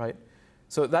presentations, right?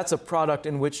 So that's a product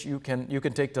in which you can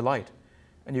take delight,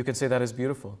 and you can say that is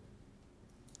beautiful.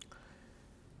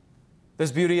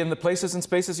 There's beauty in the places and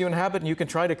spaces you inhabit, and you can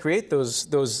try to create those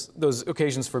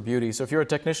occasions for beauty. So if you're a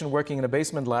technician working in a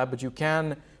basement lab, but you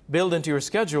can build into your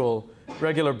schedule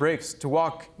regular breaks to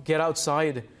walk, get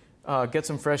outside, get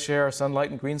some fresh air,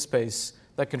 sunlight, and green space,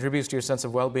 that contributes to your sense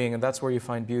of well-being, and that's where you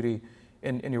find beauty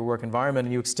in your work environment,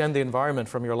 and you extend the environment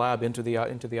from your lab into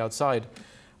the outside.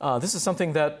 This is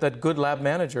something that good lab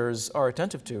managers are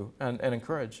attentive to and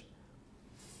encourage.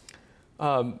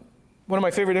 One of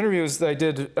my favorite interviews that I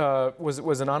did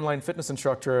was an online fitness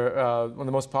instructor, one of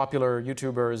the most popular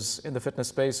YouTubers in the fitness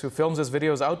space, who films his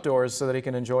videos outdoors so that he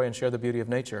can enjoy and share the beauty of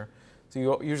nature. So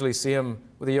you usually see him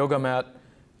with a yoga mat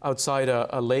outside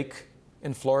a lake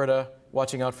in Florida,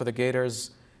 watching out for the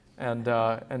gators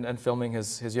and filming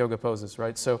his yoga poses,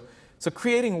 right? So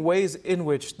creating ways in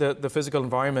which the physical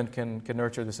environment can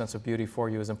nurture the sense of beauty for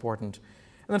you is important.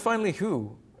 And then finally,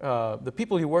 who? The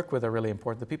people you work with are really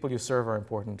important. The people you serve are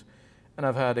important. And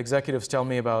I've had executives tell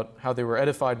me about how they were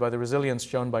edified by the resilience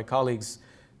shown by colleagues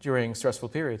during stressful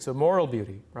periods. So moral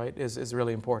beauty, right, is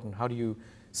really important. How do you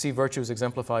see virtues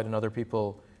exemplified in other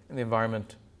people in the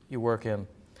environment you work in.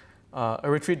 A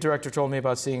retreat director told me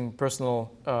about seeing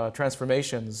personal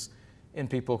transformations in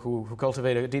people who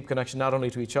cultivate a deep connection not only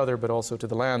to each other but also to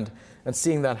the land, and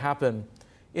seeing that happen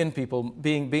in people,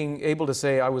 being able to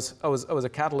say I was a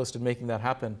catalyst in making that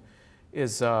happen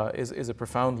is a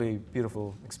profoundly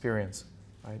beautiful experience,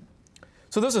 right?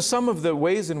 So those are some of the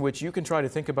ways in which you can try to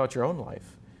think about your own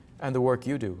life and the work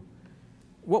you do.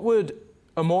 What would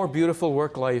a more beautiful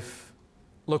work life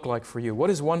look like for you? What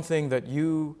is one thing that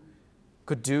you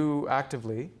could do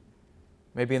actively,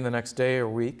 maybe in the next day or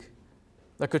week,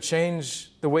 that could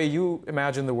change the way you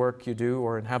imagine the work you do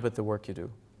or inhabit the work you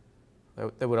do?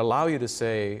 That would allow you to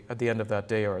say at the end of that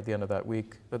day or at the end of that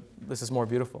week that this is more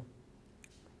beautiful,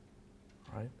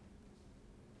 right?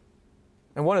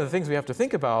 And one of the things we have to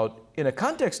think about in a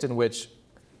context in which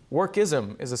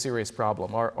workism is a serious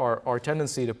problem, our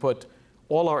tendency to put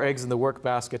all our eggs in the work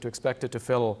basket, to expect it to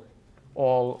fill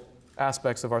all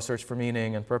aspects of our search for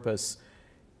meaning and purpose,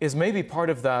 is maybe part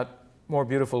of that more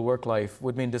beautiful work life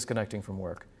would mean disconnecting from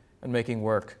work and making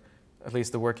work, at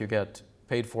least the work you get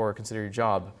paid for or consider your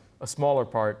job, a smaller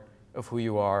part of who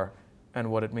you are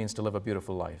and what it means to live a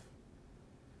beautiful life.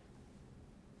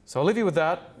 So I'll leave you with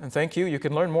that, and thank you. You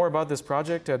can learn more about this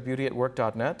project at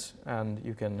beautyatwork.net, and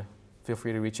you can feel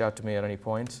free to reach out to me at any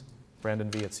point,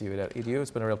 brandonv@cu.edu.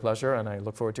 It's been a real pleasure, and I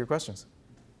look forward to your questions.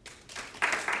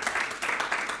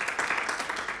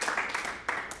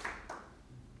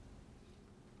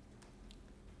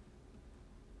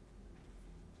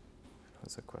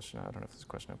 There's a question. I don't know if there's a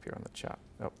question up here on the chat.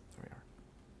 Oh, there we are.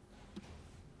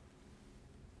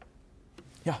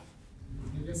 Yeah.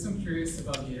 I guess I'm curious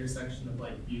about the intersection of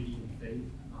like beauty and faith.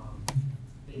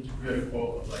 I think you read a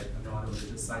quote of like a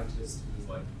non-religious scientist who was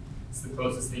like, "It's the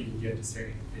closest thing you get to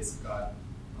staring at the face of God."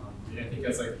 And I think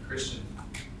as like a Christian,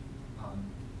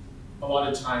 a lot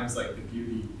of times like the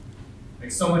beauty,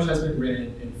 like so much has been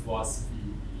written in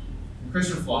philosophy, in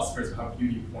Christian philosophers, how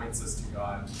beauty points us to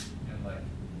God, and like,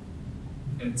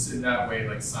 and in that way,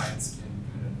 like science can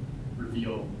kind of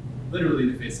reveal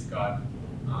literally the face of God.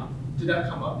 Did that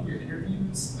come up in your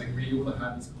interviews? Like, were you able to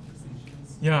have these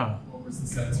conversations? Yeah. What was the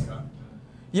sense you got?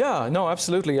 Yeah, no,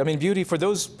 absolutely. I mean, beauty, for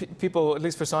those people, at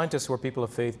least for scientists who are people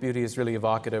of faith, beauty is really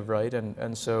evocative, right?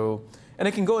 And so, and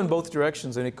it can go in both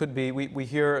directions, and it could be, we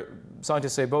hear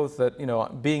scientists say both that, you know,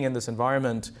 being in this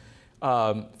environment,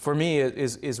 for me,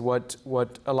 is what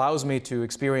allows me to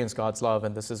experience God's love,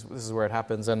 and this is where it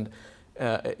happens. And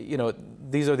you know,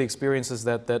 these are the experiences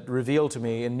that reveal to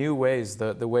me in new ways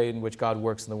the way in which God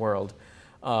works in the world.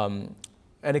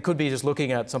 And it could be just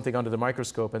looking at something under the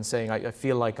microscope and saying, I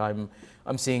feel like I'm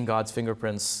seeing God's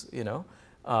fingerprints, you know,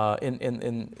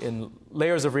 in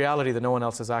layers of reality that no one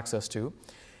else has access to.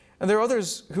 And there are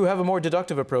others who have a more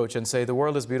deductive approach and say the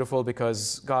world is beautiful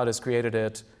because God has created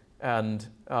it, and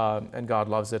God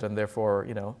loves it, and therefore,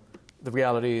 you know, the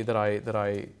reality that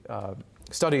I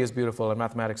study is beautiful, and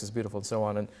mathematics is beautiful, and so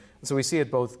on. And so we see it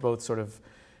both sort of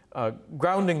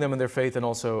grounding them in their faith and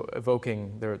also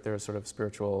evoking their sort of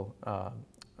spiritual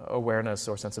awareness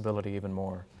or sensibility even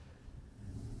more.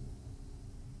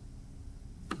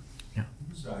 Yeah.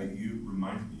 So you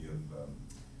remind me of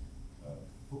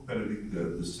Pope Benedict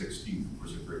the 16th, who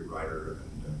was a great writer,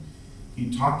 and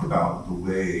he talked about the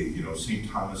way, you know, St.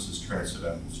 Thomas's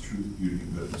Transcendentals, Truth, Beauty,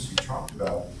 and Goodness. He talked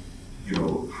about, you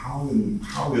know,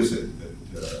 how is it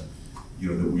that you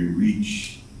know, that we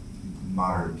reach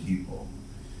modern people,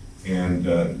 and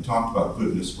he talked about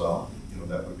goodness. Well, you know,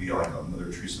 that would be like a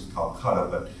Mother Teresa of Calcutta,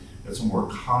 but it's a more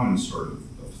common sort of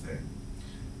thing.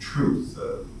 Truth,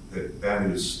 that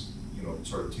is, you know,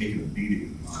 sort of taking a beating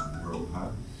in the modern world, huh?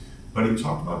 But he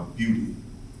talked about beauty.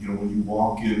 You know, when you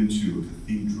walk into a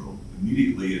cathedral,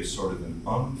 immediately it's sort of an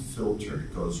unfiltered,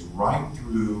 it goes right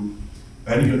through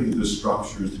any of the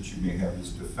structures that you may have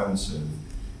as defensive,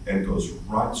 and goes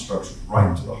structured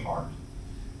right to the heart.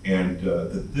 And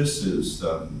that this is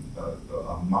a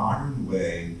modern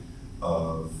way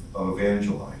of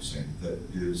evangelizing that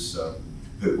is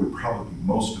that would probably be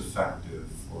most effective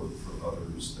for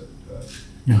others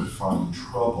that would find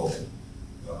trouble,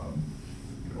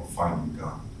 you know, finding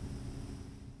God.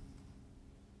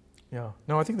 Yeah,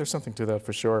 no, I think there's something to that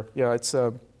for sure. Yeah, it's,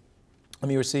 I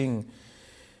mean, we're seeing,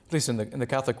 at least in the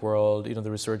Catholic world, you know,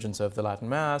 the resurgence of the Latin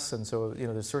Mass, and so, you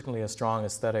know, there's certainly a strong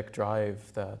aesthetic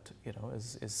drive that, you know,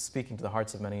 is speaking to the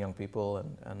hearts of many young people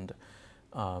and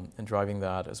driving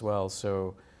that as well.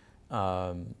 So,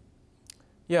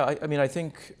 yeah, I mean, I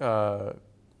think,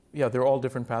 yeah, there are all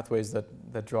different pathways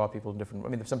that draw people in different. I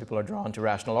mean, some people are drawn to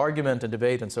rational argument and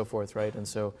debate and so forth, right? And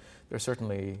so there's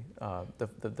certainly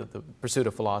the pursuit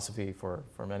of philosophy for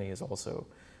many is also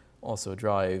also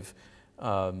drive.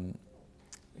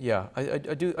 Yeah, I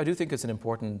do think it's an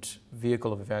important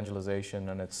vehicle of evangelization,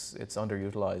 and it's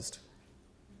underutilized.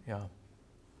 Yeah,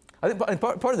 I think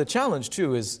part of the challenge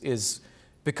too is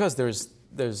because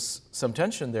there's some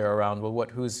tension there around, well,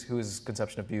 whose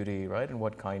conception of beauty, right, and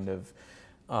what kind of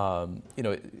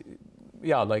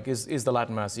yeah, like is the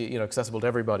Latin Mass accessible to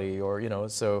everybody, or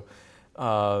so.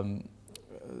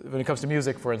 When it comes to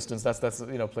music, for instance, that's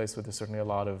a place where there's certainly a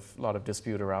lot of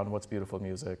dispute around what's beautiful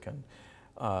music, and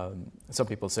some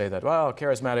people say that, well,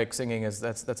 charismatic singing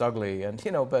that's ugly, and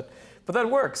but that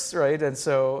works, right? And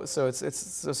so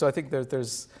I think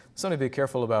there's something to be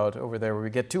careful about over there, where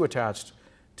we get too attached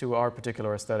to our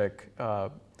particular aesthetic,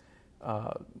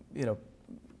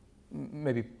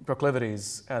 maybe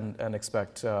proclivities, and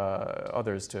expect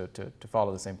others to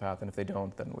follow the same path, and if they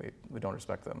don't, then we don't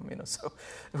respect them, so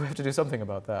we have to do something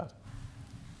about that.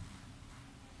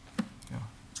 Yeah.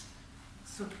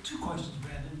 So 2 questions,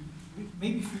 Brandon,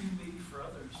 maybe for you, maybe for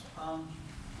others.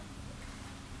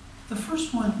 The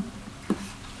first one,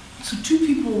 so 2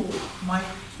 people might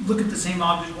look at the same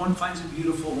object, one finds it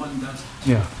beautiful, one doesn't.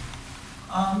 Yeah.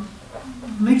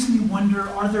 Makes me wonder,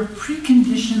 are there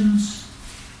preconditions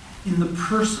in the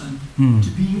person to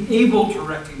be able to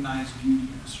recognize beauty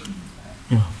in a certain way?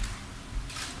 Yeah.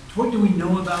 What do we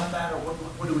know about that, or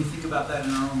what do we think about that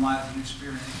in our own lives and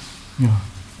experience? Yeah.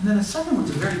 And then the second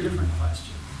one's a very different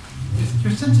question.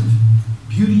 Your sense of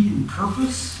beauty and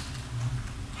purpose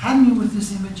had me with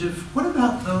this image of, what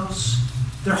about those,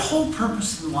 their whole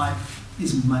purpose in life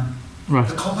is money. Right.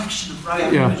 The collection of,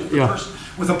 right? Yeah, image of the person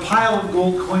with a pile of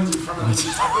gold coins in front of them. It's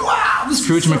like, wow, this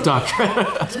Scrooge is McDuck.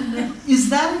 Is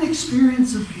that an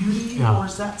experience of beauty, Yeah. or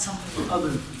is that something other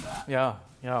than that?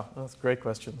 Yeah, that's great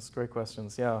questions. Great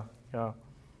questions. Yeah.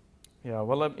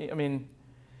 Well, I mean,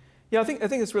 yeah, I think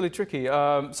it's really tricky.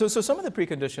 So some of the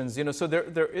preconditions, so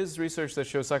there is research that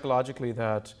shows psychologically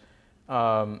that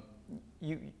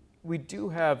we do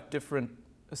have different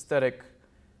aesthetic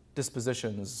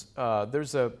dispositions.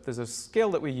 There's a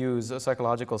scale that we use, a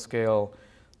psychological scale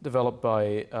developed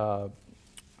by a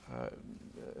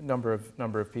number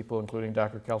of people, including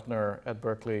Dr. Keltner at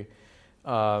Berkeley,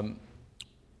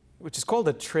 which is called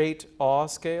the trait-awe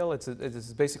scale. It's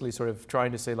basically sort of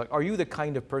trying to say, like, are you the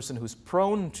kind of person who's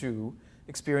prone to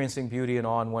experiencing beauty and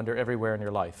awe and wonder everywhere in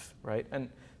your life, right? And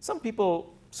some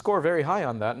people score very high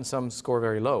on that, and some score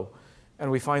very low. And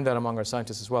we find that among our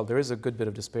scientists as well. There is a good bit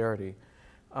of disparity.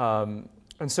 And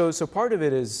so part of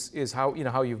it is how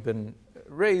how you've been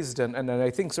raised, and I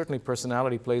think certainly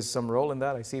personality plays some role in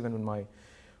that. I see even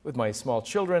with my small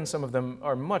children, some of them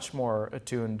are much more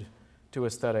attuned to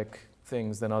aesthetic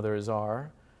things than others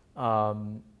are.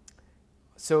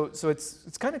 So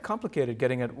it's kind of complicated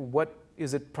getting at what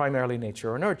is it primarily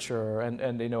nature or nurture,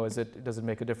 and does it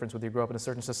make a difference whether you grow up in a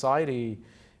certain society?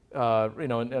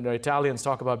 And Italians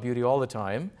talk about beauty all the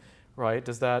time. Right?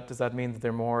 Does that mean that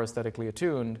they're more aesthetically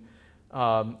attuned?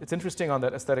 It's interesting, on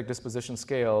that aesthetic disposition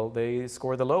scale, they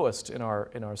score the lowest in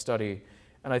our study,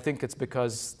 and I think it's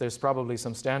because there's probably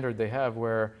some standard they have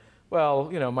where,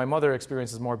 well, my mother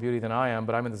experiences more beauty than I am,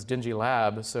 but I'm in this dingy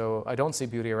lab, so I don't see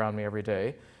beauty around me every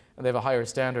day, and they have a higher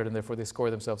standard, and therefore they score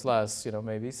themselves less,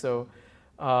 maybe. So,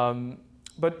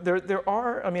 but there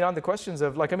are, on the questions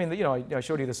of, like, I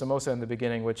showed you the samosa in the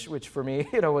beginning, which for me,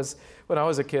 was, when I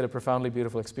was a kid, a profoundly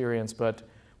beautiful experience, but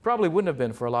probably wouldn't have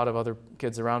been for a lot of other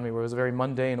kids around me, where it was a very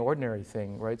mundane, ordinary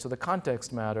thing, right? So the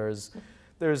context matters.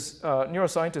 There's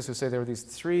neuroscientists who say there are these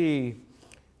 3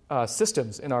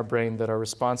 systems in our brain that are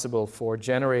responsible for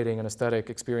generating an aesthetic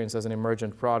experience as an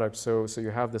emergent product. So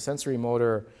you have the sensory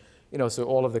motor, so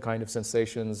all of the kind of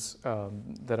sensations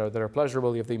that are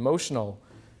pleasurable. You have the emotional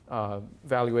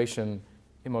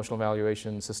emotional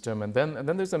valuation system, and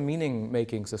then there's a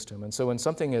meaning-making system. And so when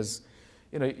something is,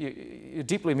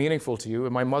 deeply meaningful to you,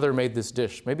 and my mother made this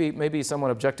dish, maybe someone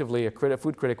objectively, a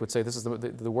food critic would say this is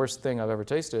the worst thing I've ever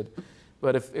tasted,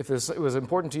 but if it was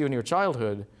important to you in your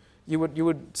childhood, you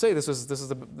would say this is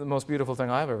the most beautiful thing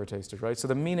I've ever tasted, right? So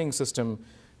the meaning system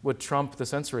would trump the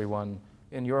sensory one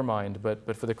in your mind,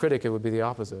 but for the critic it would be the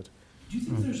opposite. Do you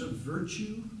think there's a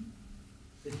virtue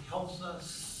that helps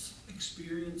us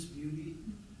experience beauty?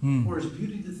 Or is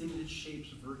beauty the thing that shapes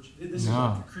virtue? This is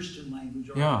like the Christian language,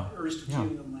 or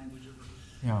Aristotelian language of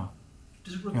virtue. Yeah.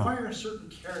 Does it require a certain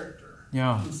character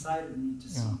inside of me to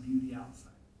see beauty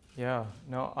outside? Yeah.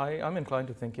 No, I'm inclined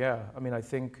to think,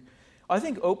 I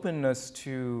think openness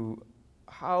to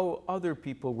how other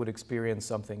people would experience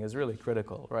something is really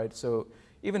critical, right? So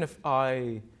even if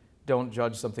I don't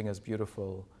judge something as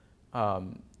beautiful,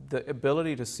 the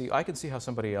ability to see, I can see how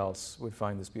somebody else would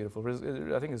find this beautiful,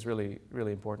 I think is really,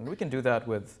 really important. We can do that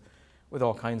with with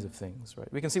all kinds of things, right?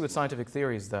 We can see with scientific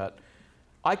theories that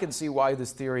I can see why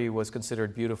this theory was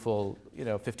considered beautiful,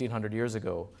 1,500 years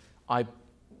ago.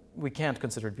 We can't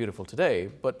consider it beautiful today,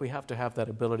 but we have to have that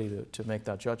ability to make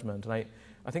that judgment. And I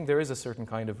think there is a certain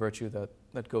kind of virtue that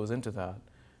goes into that.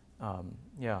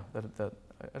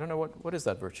 I don't know what is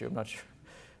that virtue. I'm not sure.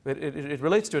 It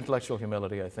relates to intellectual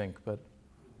humility, I think, but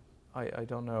I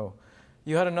don't know.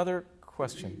 You had another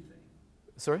question.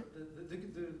 Sorry? The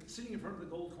sitting in front of the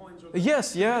gold coins.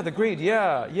 Yes, yeah, the greed,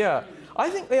 yeah. I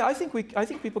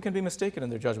think people can be mistaken in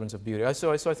their judgments of beauty.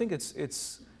 So I think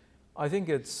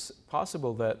it's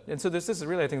possible that, and so this is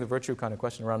really, I think, the virtue kind of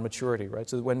question around maturity, right?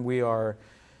 So when we are,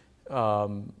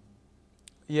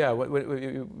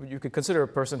 you could consider a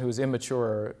person who is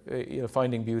immature,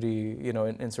 finding beauty,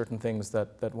 in certain things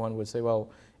that one would say,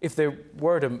 well, if they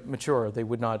were to mature, they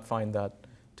would not find that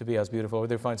to be as beautiful, or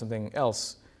they'd find something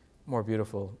else more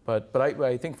beautiful. But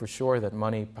I think for sure that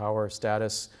money, power,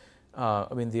 status,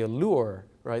 the allure,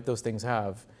 right, those things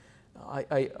have,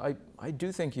 I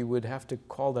do think you would have to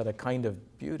call that a kind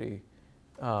of beauty.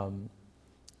 There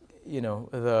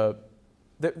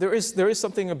is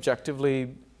something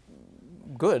objectively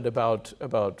good about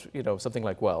something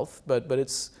like wealth, but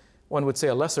it's, one would say,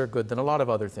 a lesser good than a lot of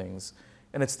other things,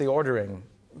 and it's the ordering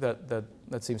that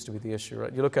seems to be the issue,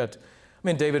 right? You look at,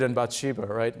 David and Bathsheba,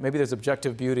 right? Maybe there's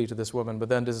objective beauty to this woman, but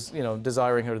then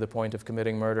desiring her to the point of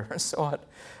committing murder and so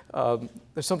on.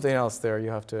 There's something else there. You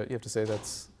have to say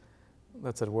that's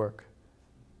at work.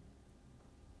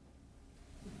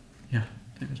 Yeah,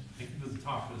 David. Thank you for the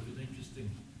talk. It was really interesting,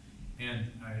 and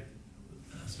I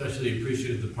especially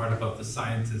appreciated the part about the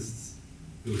scientists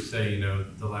who say,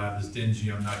 the lab is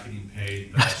dingy, I'm not getting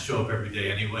paid, but I show up every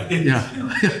day anyway. Yeah.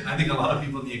 I think a lot of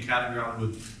people in the academy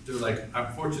around they're like,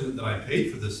 I'm fortunate that I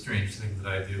paid for this strange thing that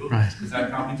I do, because I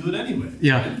probably do it anyway.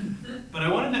 Yeah. Right? But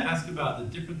I wanted to ask about the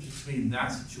difference between that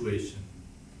situation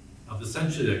of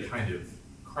essentially a kind of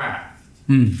craft,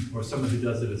 or someone who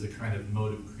does it as a kind of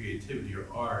mode of creativity or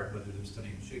art, whether they're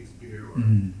studying Shakespeare or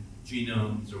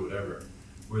genomes or whatever,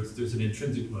 where there's an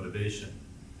intrinsic motivation.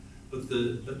 But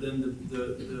then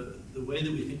the way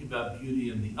that we think about beauty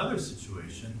in the other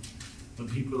situation, when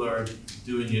people are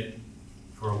doing it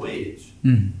for a wage,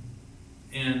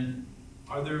 and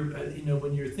are there,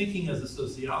 when you're thinking as a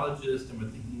sociologist and we're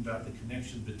thinking about the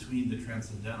connection between the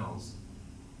transcendentals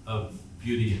of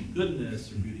beauty and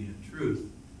goodness or beauty and truth,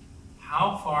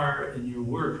 how far in your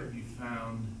work have you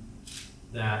found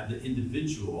that the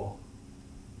individual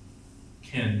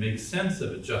can make sense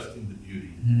of adjusting the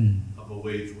beauty of a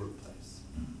wage workplace?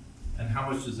 And how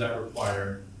much does that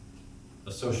require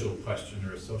a social question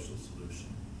or a social solution?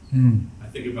 I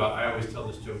always tell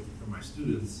this joke for my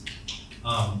students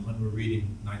when we're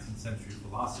reading 19th century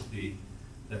philosophy,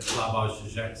 that Slavoj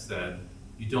Žižek said,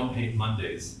 you don't hate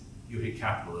Mondays, you hate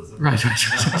capitalism. Right,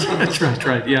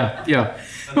 yeah.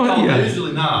 And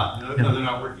usually not, no, they're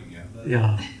not working yet.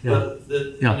 Do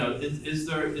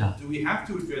we have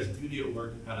to address beauty at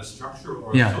work at a structural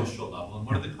or a social level, and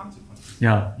what are the consequences?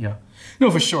 No,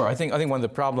 for sure. I think one of the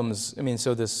problems,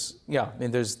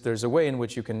 there's a way in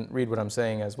which you can read what I'm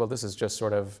saying as, well, this is just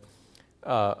sort of,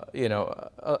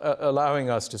 allowing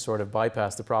us to sort of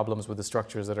bypass the problems with the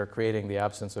structures that are creating the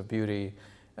absence of beauty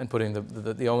and putting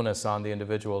the onus on the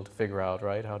individual to figure out,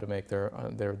 right, how to make their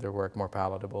work more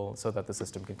palatable so that the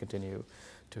system can continue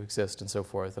to exist and so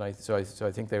forth. And so I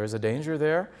think there is a danger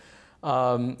there.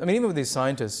 Even with these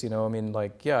scientists,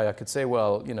 I could say,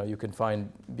 well, you can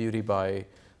find beauty by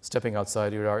stepping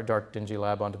outside your dark, dingy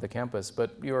lab onto the campus,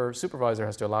 but your supervisor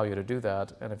has to allow you to do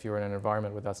that, and if you're in an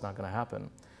environment where that's not going to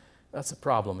happen, that's a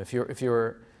problem. If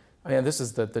you're this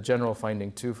is the general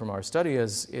finding too from our study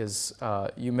is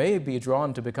you may be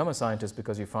drawn to become a scientist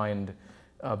because you find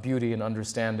beauty in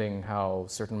understanding how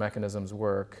certain mechanisms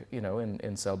work,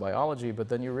 in cell biology, but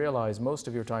then you realize most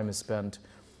of your time is spent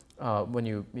when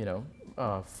you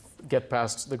get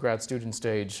past the grad student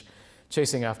stage,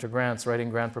 chasing after grants, writing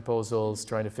grant proposals,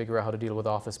 trying to figure out how to deal with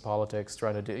office politics,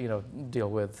 trying to deal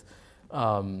with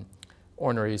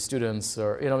ornery students,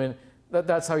 or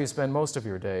that's how you spend most of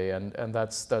your day, and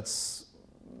that's a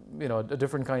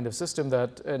different kind of system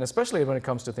and especially when it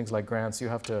comes to things like grants, you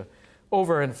have to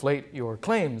overinflate your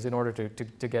claims in order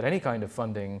to get any kind of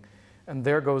funding, and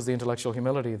there goes the intellectual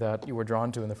humility that you were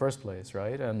drawn to in the first place,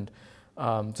 right? And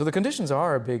so the conditions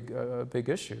are a big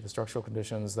issue, the structural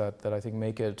conditions that I think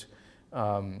make it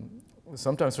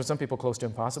sometimes for some people close to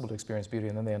impossible to experience beauty,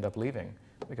 and then they end up leaving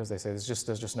because they say there's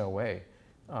just no way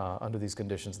under these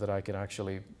conditions that I can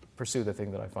actually pursue the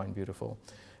thing that I find beautiful.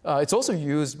 It's also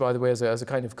used, by the way, as a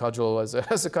kind of cudgel,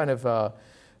 as a kind of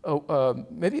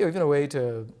maybe even a way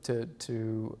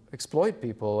to exploit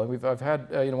people. And I've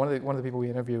had one of the people we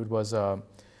interviewed was a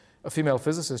female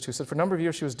physicist who said for a number of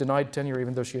years she was denied tenure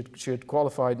even though she had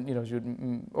qualified, she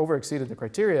had over-exceeded the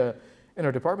criteria in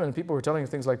her department, and people were telling her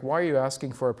things like, why are you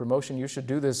asking for a promotion? You should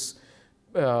do this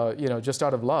just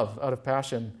out of love, out of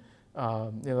passion.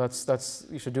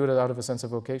 You should do it out of a sense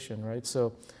of vocation, right?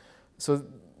 So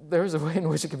there's a way in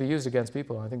which it can be used against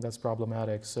people. I think that's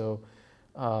problematic. So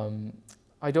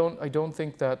I don't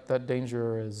think that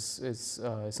danger is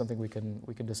something we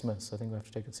can dismiss. I think we have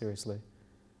to take it seriously.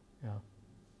 Yeah.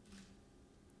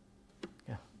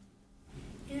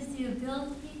 Is the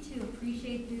ability to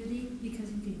appreciate beauty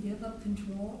because you can give up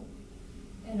control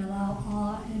and allow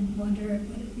awe and wonder at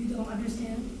what you don't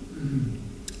understand?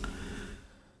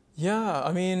 Yeah,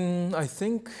 I mean, I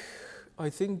think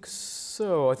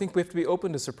so. I think we have to be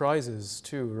open to surprises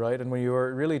too, right? And when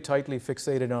you're really tightly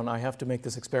fixated on, I have to make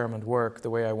this experiment work the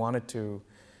way I want it to,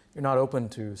 you're not open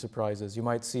to surprises. You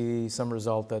might see some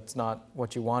result that's not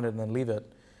what you wanted and then leave it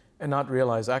and not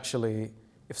realize actually,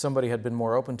 if somebody had been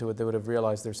more open to it, they would have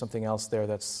realized there's something else there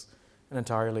that's an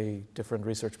entirely different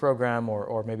research program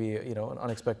or maybe an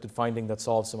unexpected finding that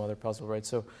solves some other puzzle, right?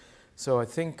 So I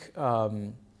think,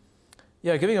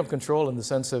 giving up control in the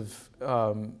sense of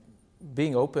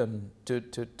being open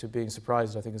to being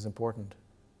surprised, I think is important.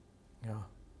 Yeah.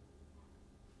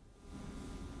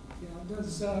 Yeah.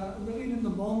 Does living in the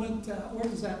moment, where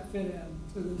does that fit in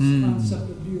to this concept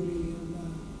of beauty?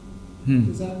 And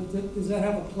does that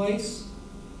have a place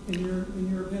in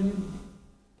your opinion?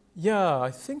 Yeah,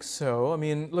 I think so. I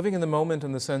mean, living in the moment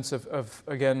in the sense of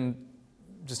again,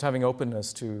 just having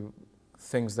openness to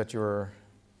things that you're,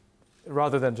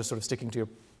 rather than just sort of sticking to your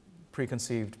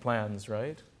preconceived plans,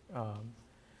 right?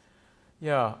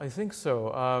 Yeah, I think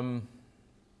so. I'm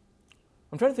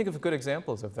trying to think of good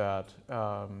examples of that.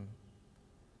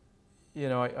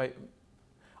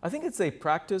 I think it's a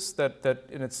practice that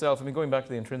in itself, I mean, going back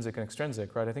to the intrinsic and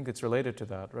extrinsic, right? I think it's related to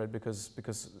that, right?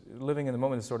 Because living in the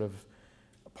moment is sort of,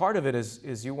 part of it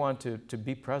is you want to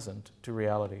be present to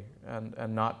reality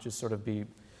and not just sort of be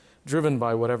driven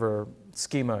by whatever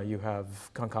schema you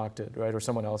have concocted, right? Or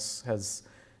someone else has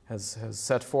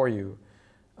set for you.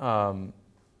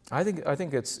 I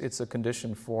think it's a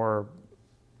condition for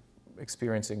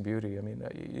experiencing beauty. I mean,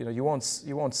 you won't see,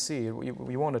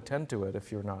 you won't attend to it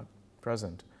if you're not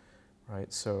present,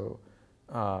 right? So,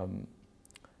 I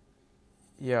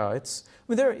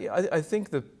think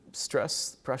the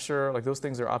stress, pressure, like those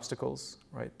things are obstacles,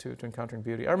 right, to encountering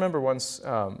beauty. I remember once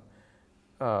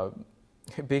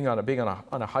being on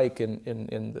a hike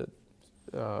in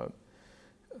the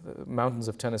mountains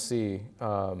of Tennessee,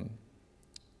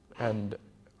 and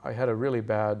I had a really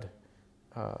bad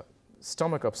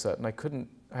stomach upset, and I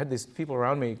had these people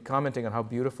around me commenting on how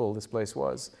beautiful this place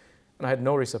was, and I had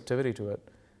no receptivity to it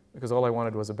because all I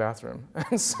wanted was a bathroom.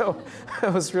 And so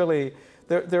it was really,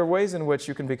 there are ways in which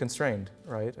you can be constrained,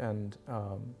 right? And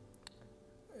I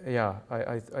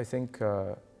think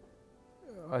that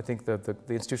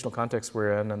the institutional context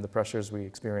we're in and the pressures we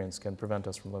experience can prevent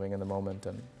us from living in the moment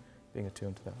and being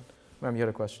attuned to that. Ma'am, you had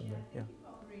a question there? Yeah. You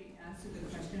already answered the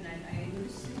question. I would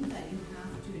assume that you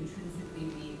have to intrinsically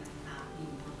be a happy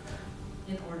worker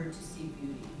in order to see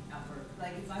beauty at work.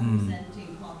 Like if I'm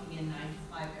presenting, clocking in 9 to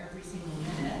 5 every single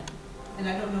minute, and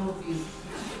I don't know if you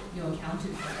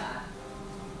accounted for that.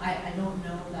 I don't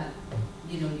know that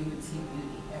you would see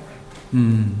beauty ever.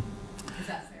 Is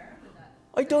that fair?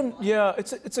 I don't. Yeah,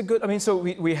 it's a good. I mean, so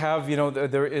we have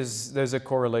there's a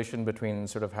correlation between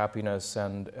sort of happiness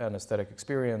and aesthetic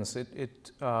experience.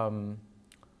 Do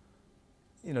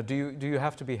you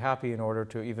have to be happy in order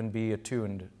to even be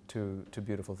attuned to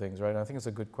beautiful things, right? And I think it's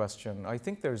a good question. I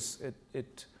think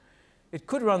it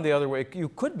could run the other way. You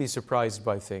could be surprised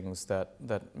by things that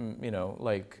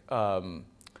like.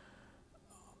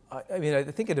 I mean, I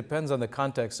think it depends on the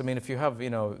context. I mean, if you have,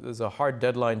 there's a hard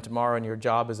deadline tomorrow and your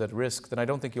job is at risk, then I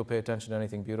don't think you'll pay attention to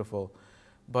anything beautiful.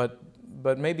 But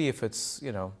maybe if it's,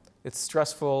 it's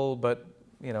stressful, but,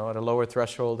 at a lower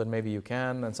threshold, then maybe you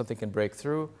can, and something can break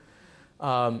through.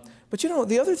 But,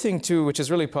 the other thing, too, which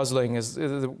is really puzzling is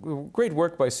the great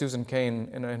work by Susan Cain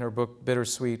in her book,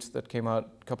 Bittersweet, that came out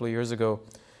a couple of years ago,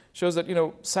 shows that,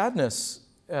 sadness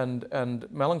and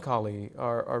melancholy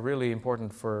are really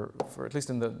important for at least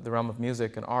in the realm of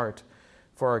music and art,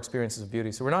 for our experiences of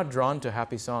beauty. So we're not drawn to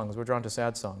happy songs, we're drawn to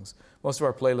sad songs. Most of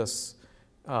our playlists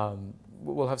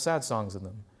will have sad songs in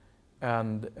them.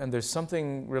 And there's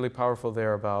something really powerful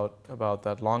there about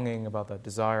that longing, about that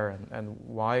desire, and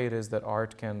why it is that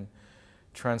art can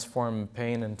transform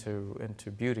pain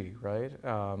into beauty, right?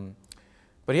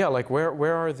 but yeah, like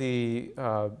where are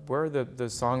the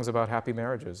songs about happy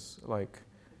marriages? Like,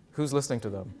 who's listening to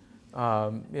them?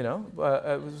 You know,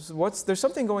 there's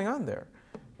something going on there,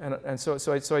 and so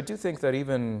I do think that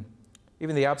even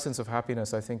the absence of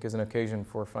happiness, I think, is an occasion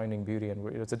for finding beauty, and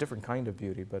it's a different kind of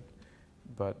beauty,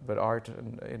 but art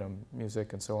and, you know,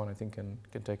 music and so on, I think can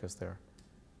take us there.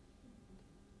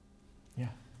 Yeah.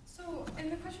 So, in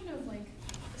the question of like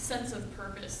sense of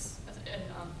purpose, and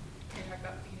you talk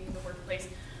about beauty in the workplace,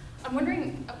 I'm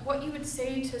wondering what you would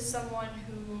say to someone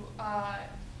who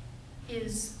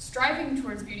is striving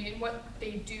towards beauty and what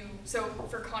they do. So,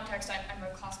 for context, I'm a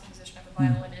classical musician, I'm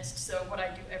a violinist, so what I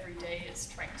do every day is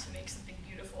trying to make something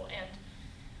beautiful, and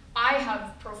I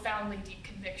have profoundly deep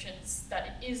convictions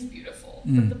that it is beautiful,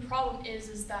 but the problem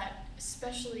is that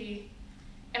especially,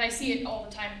 and I see it all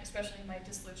the time, especially in my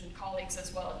disillusioned colleagues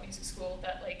as well at music school,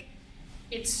 that like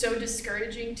it's so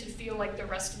discouraging to feel like the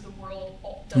rest of the world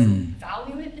doesn't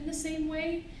value it in the same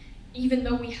way, even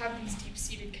though we have these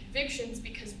deep-seated convictions,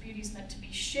 because beauty is meant to be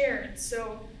shared.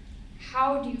 So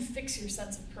how do you fix your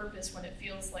sense of purpose when it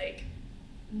feels like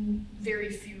very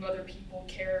few other people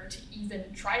care to even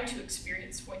try to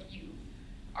experience what you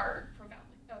are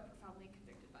profoundly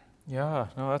convicted by? Yeah,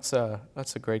 no,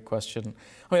 that's a great question.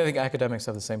 I mean, I think academics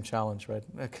have the same challenge, right?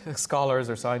 Like, scholars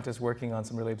or scientists working on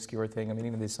some really obscure thing. I mean,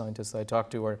 even these scientists I talk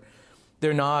to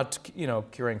they're not, you know,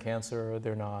 curing cancer.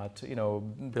 They're not, you know,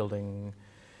 building,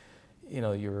 you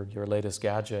know, your latest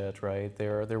gadget, right?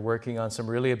 They're working on some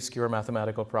really obscure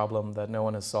mathematical problem that no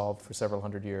one has solved for several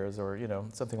hundred years, or, you know,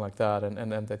 something like that.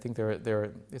 And I think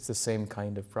it's the same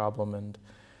kind of problem. And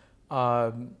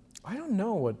I don't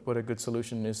know what a good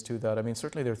solution is to that. I mean,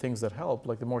 certainly there are things that help,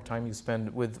 like the more time you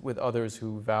spend with others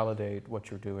who validate what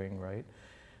you're doing, right?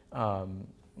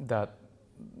 That,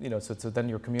 you know, so then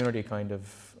your community kind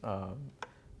of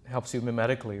helps you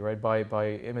mimetically, right,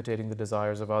 by imitating the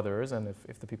desires of others, and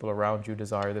if the people around you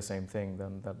desire the same thing,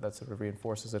 then that sort of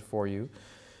reinforces it for you.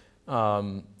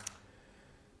 But,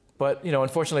 you know,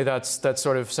 unfortunately, that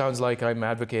sort of sounds like I'm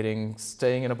advocating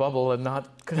staying in a bubble and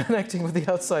not connecting with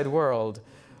the outside world.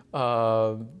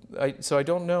 So I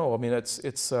don't know. I mean,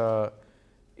 it's a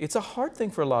hard thing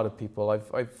for a lot of people.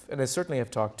 And I certainly have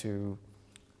talked to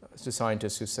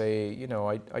scientists who say, you know,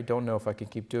 I don't know if I can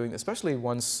keep doing, especially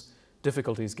once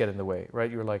difficulties get in the way, right?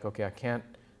 You're like, okay, I can't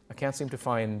seem to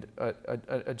find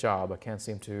a job. I can't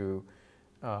seem to,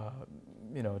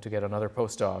 you know, to get another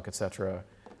postdoc, etc.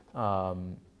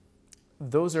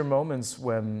 Those are moments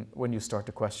when you start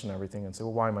to question everything and say,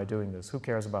 well, why am I doing this? Who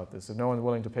cares about this? If no one's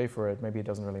willing to pay for it, maybe it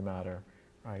doesn't really matter,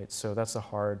 right? So that's a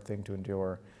hard thing to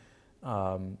endure. We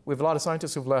have a lot of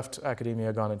scientists who've left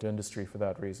academia, gone into industry for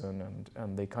that reason,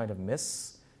 and they kind of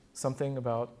miss something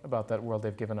about that world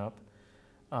they've given up.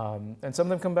 And some of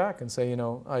them come back and say, you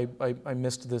know, I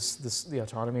missed the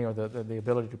autonomy or the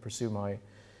ability to pursue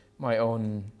my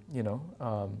own, you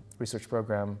know, research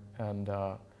program, and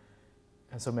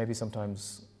so maybe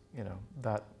sometimes, you know,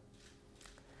 that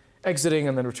exiting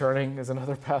and then returning is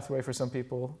another pathway for some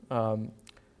people.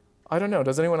 I don't know.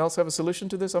 Does anyone else have a solution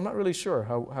to this? I'm not really sure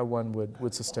how one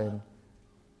would sustain.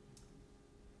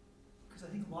 Because I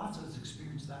think lots of us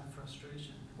experience that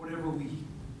frustration. Whatever we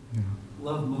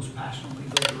love most passionately,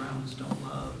 those around us don't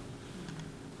love.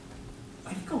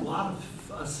 I think a lot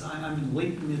of us, I'm in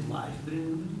late midlife, but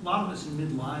a lot of us in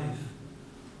midlife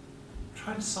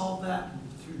try to solve that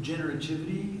through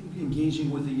generativity,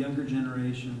 engaging with the younger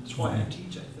generation. That's why I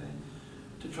teach, I think,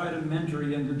 to try to mentor a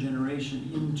younger generation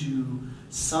into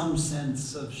some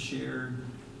sense of shared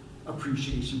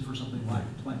appreciation for something like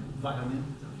playing violin.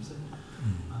 Is that what you said?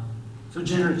 So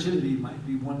generativity might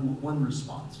be one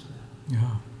response to that.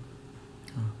 Yeah.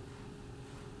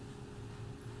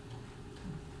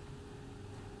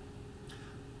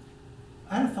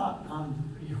 I had a thought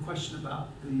on your question about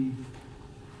the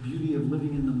beauty of living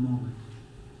in the moment.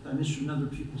 I'm interested in other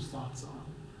people's thoughts on.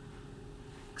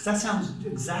 Because that sounds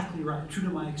exactly right, true to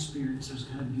my experience. There's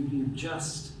kind of beauty of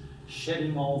just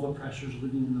shedding all the pressures,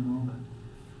 living in the moment.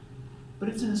 But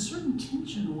it's in a certain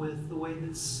tension with the way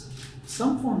that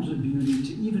some forms of beauty,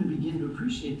 to even begin to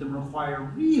appreciate them,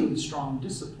 require really strong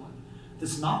discipline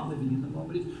that's not living in the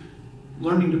moment. It's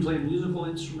learning to play a musical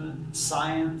instrument,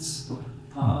 science.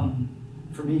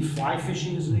 For me, fly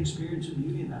fishing is an experience of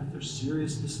beauty, and that there's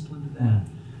serious discipline to that.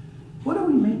 What do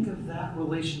we make of that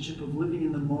relationship of living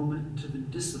in the moment to the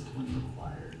discipline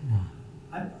required?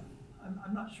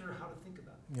 I'm not sure how to think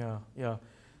about it. Yeah.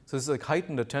 So it's like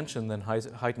heightened attention, then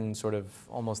heightened sort of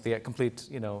almost the complete,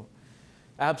 you know,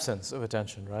 absence of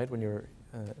attention, right? When you're,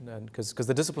 because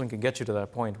the discipline can get you to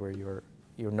that point where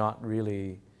you're not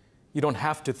really, you don't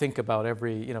have to think about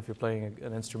every, you know, if you're playing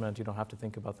an instrument, you don't have to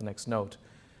think about the next note.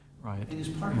 right? And is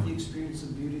part of the experience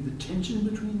of beauty the tension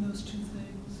between those two things?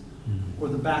 Or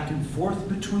the back and forth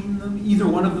between them? Either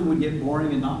one of them would get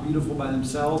boring and not beautiful by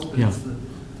themselves, but it's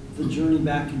the journey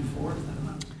back and forth. I don't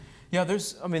know. Yeah,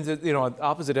 there's, I mean,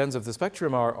 opposite ends of the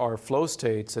spectrum are flow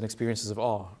states and experiences of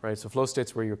awe, right? So flow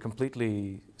states where you're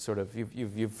completely sort of,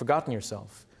 you've forgotten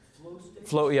yourself.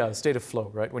 Flow, yeah, state of flow,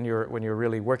 right? When you're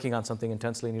really working on something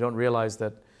intensely and you don't realize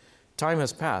that time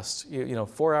has passed. You know,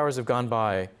 4 hours have gone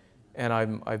by, and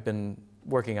I've been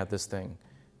working at this thing,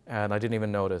 and I didn't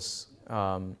even notice.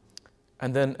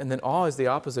 And then awe is the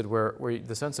opposite, where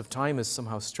the sense of time is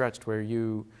somehow stretched, where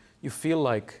you feel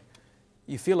like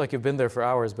you've been there for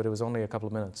hours, but it was only a couple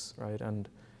of minutes, right? And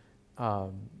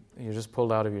you're just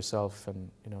pulled out of yourself,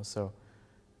 and so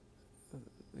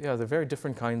yeah, they're very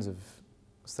different kinds of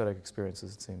aesthetic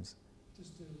experiences, it seems.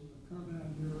 Just to comment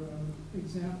on your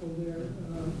example there,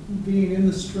 being in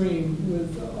the stream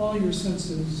with all your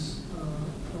senses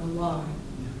alive,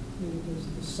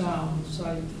 the sound, the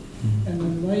sight, and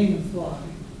then laying a fly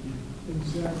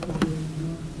exactly.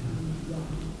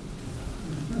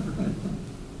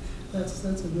 That's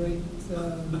a great,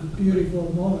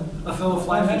 beautiful moment. A fellow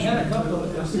fly fisherman. I had a couple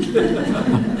of those.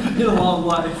 In a long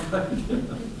life.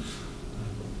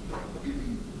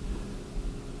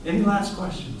 Any last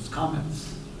questions,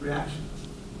 comments, reactions?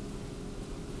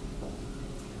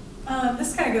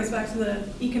 This kind of goes back to the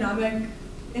economic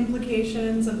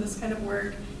implications of this kind of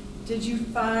work. Did you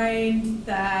find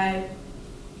that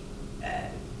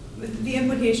the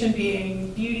implication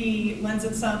being beauty lends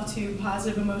itself to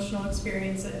positive emotional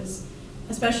experiences,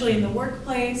 especially in the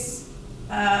workplace?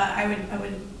 I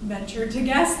would venture to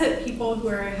guess that people who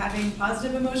are having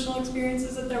positive emotional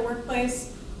experiences at their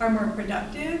workplace are more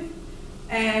productive.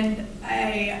 And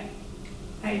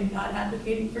I'm not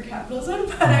advocating for capitalism,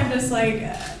 but I'm just like,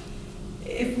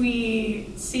 if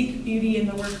we seek beauty in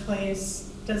the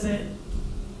workplace, does it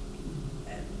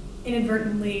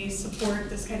inadvertently support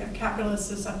this kind of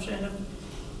capitalist assumption of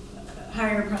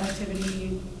higher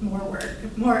productivity, more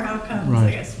work, more outcomes, right.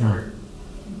 I guess, for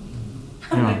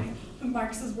like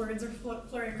Marx's words are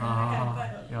flurrying around my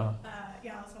head, but I'll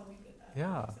also leave it at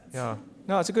that. Yeah.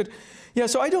 No, it's a good. Yeah,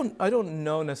 so I don't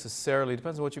know necessarily. It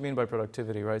depends on what you mean by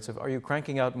productivity, right? So are you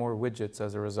cranking out more widgets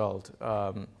as a result?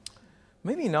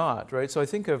 Maybe not, right? So I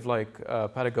think of like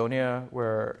Patagonia,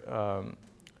 where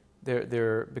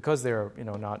they're because they're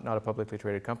not a publicly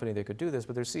traded company, they could do this,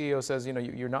 but their CEO says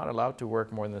you're not allowed to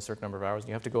work more than a certain number of hours. And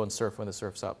you have to go and surf when the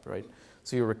surf's up, right?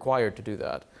 So you're required to do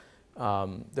that.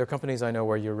 There are companies I know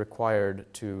where you're required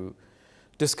to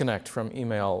disconnect from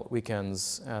email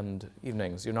weekends and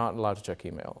evenings. You're not allowed to check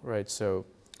email, right? So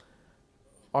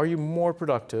are you more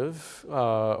productive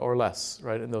or less,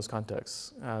 right, in those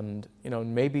contexts? And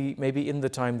maybe in the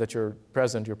time that you're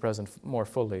present more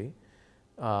fully,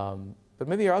 but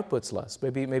maybe your output's less.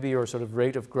 Maybe your sort of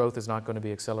rate of growth is not going to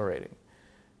be accelerating.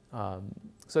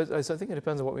 So I think it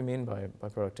depends on what we mean by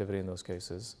productivity in those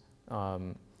cases.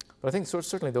 But I think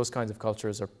certainly those kinds of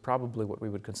cultures are probably what we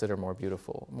would consider more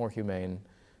beautiful, more humane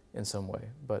in some way.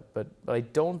 But I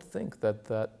don't think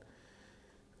that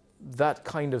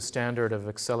kind of standard of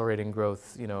accelerating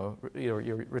growth,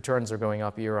 your returns are going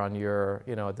up year on year,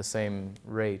 at the same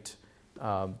rate.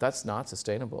 That's not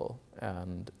sustainable,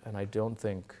 and I don't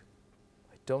think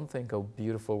a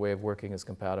beautiful way of working is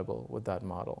compatible with that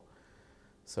model.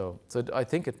 So I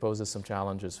think it poses some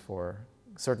challenges for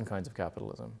certain kinds of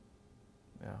capitalism.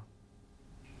 Yeah.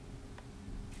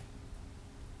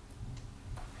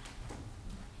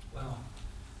 Well,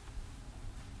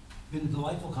 been a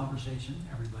delightful conversation,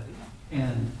 everybody.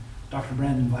 And Dr.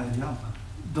 Brandon Vaidyanathan,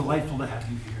 delightful to have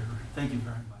you here. Thank you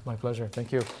very much. My pleasure.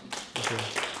 Thank you. Thank you.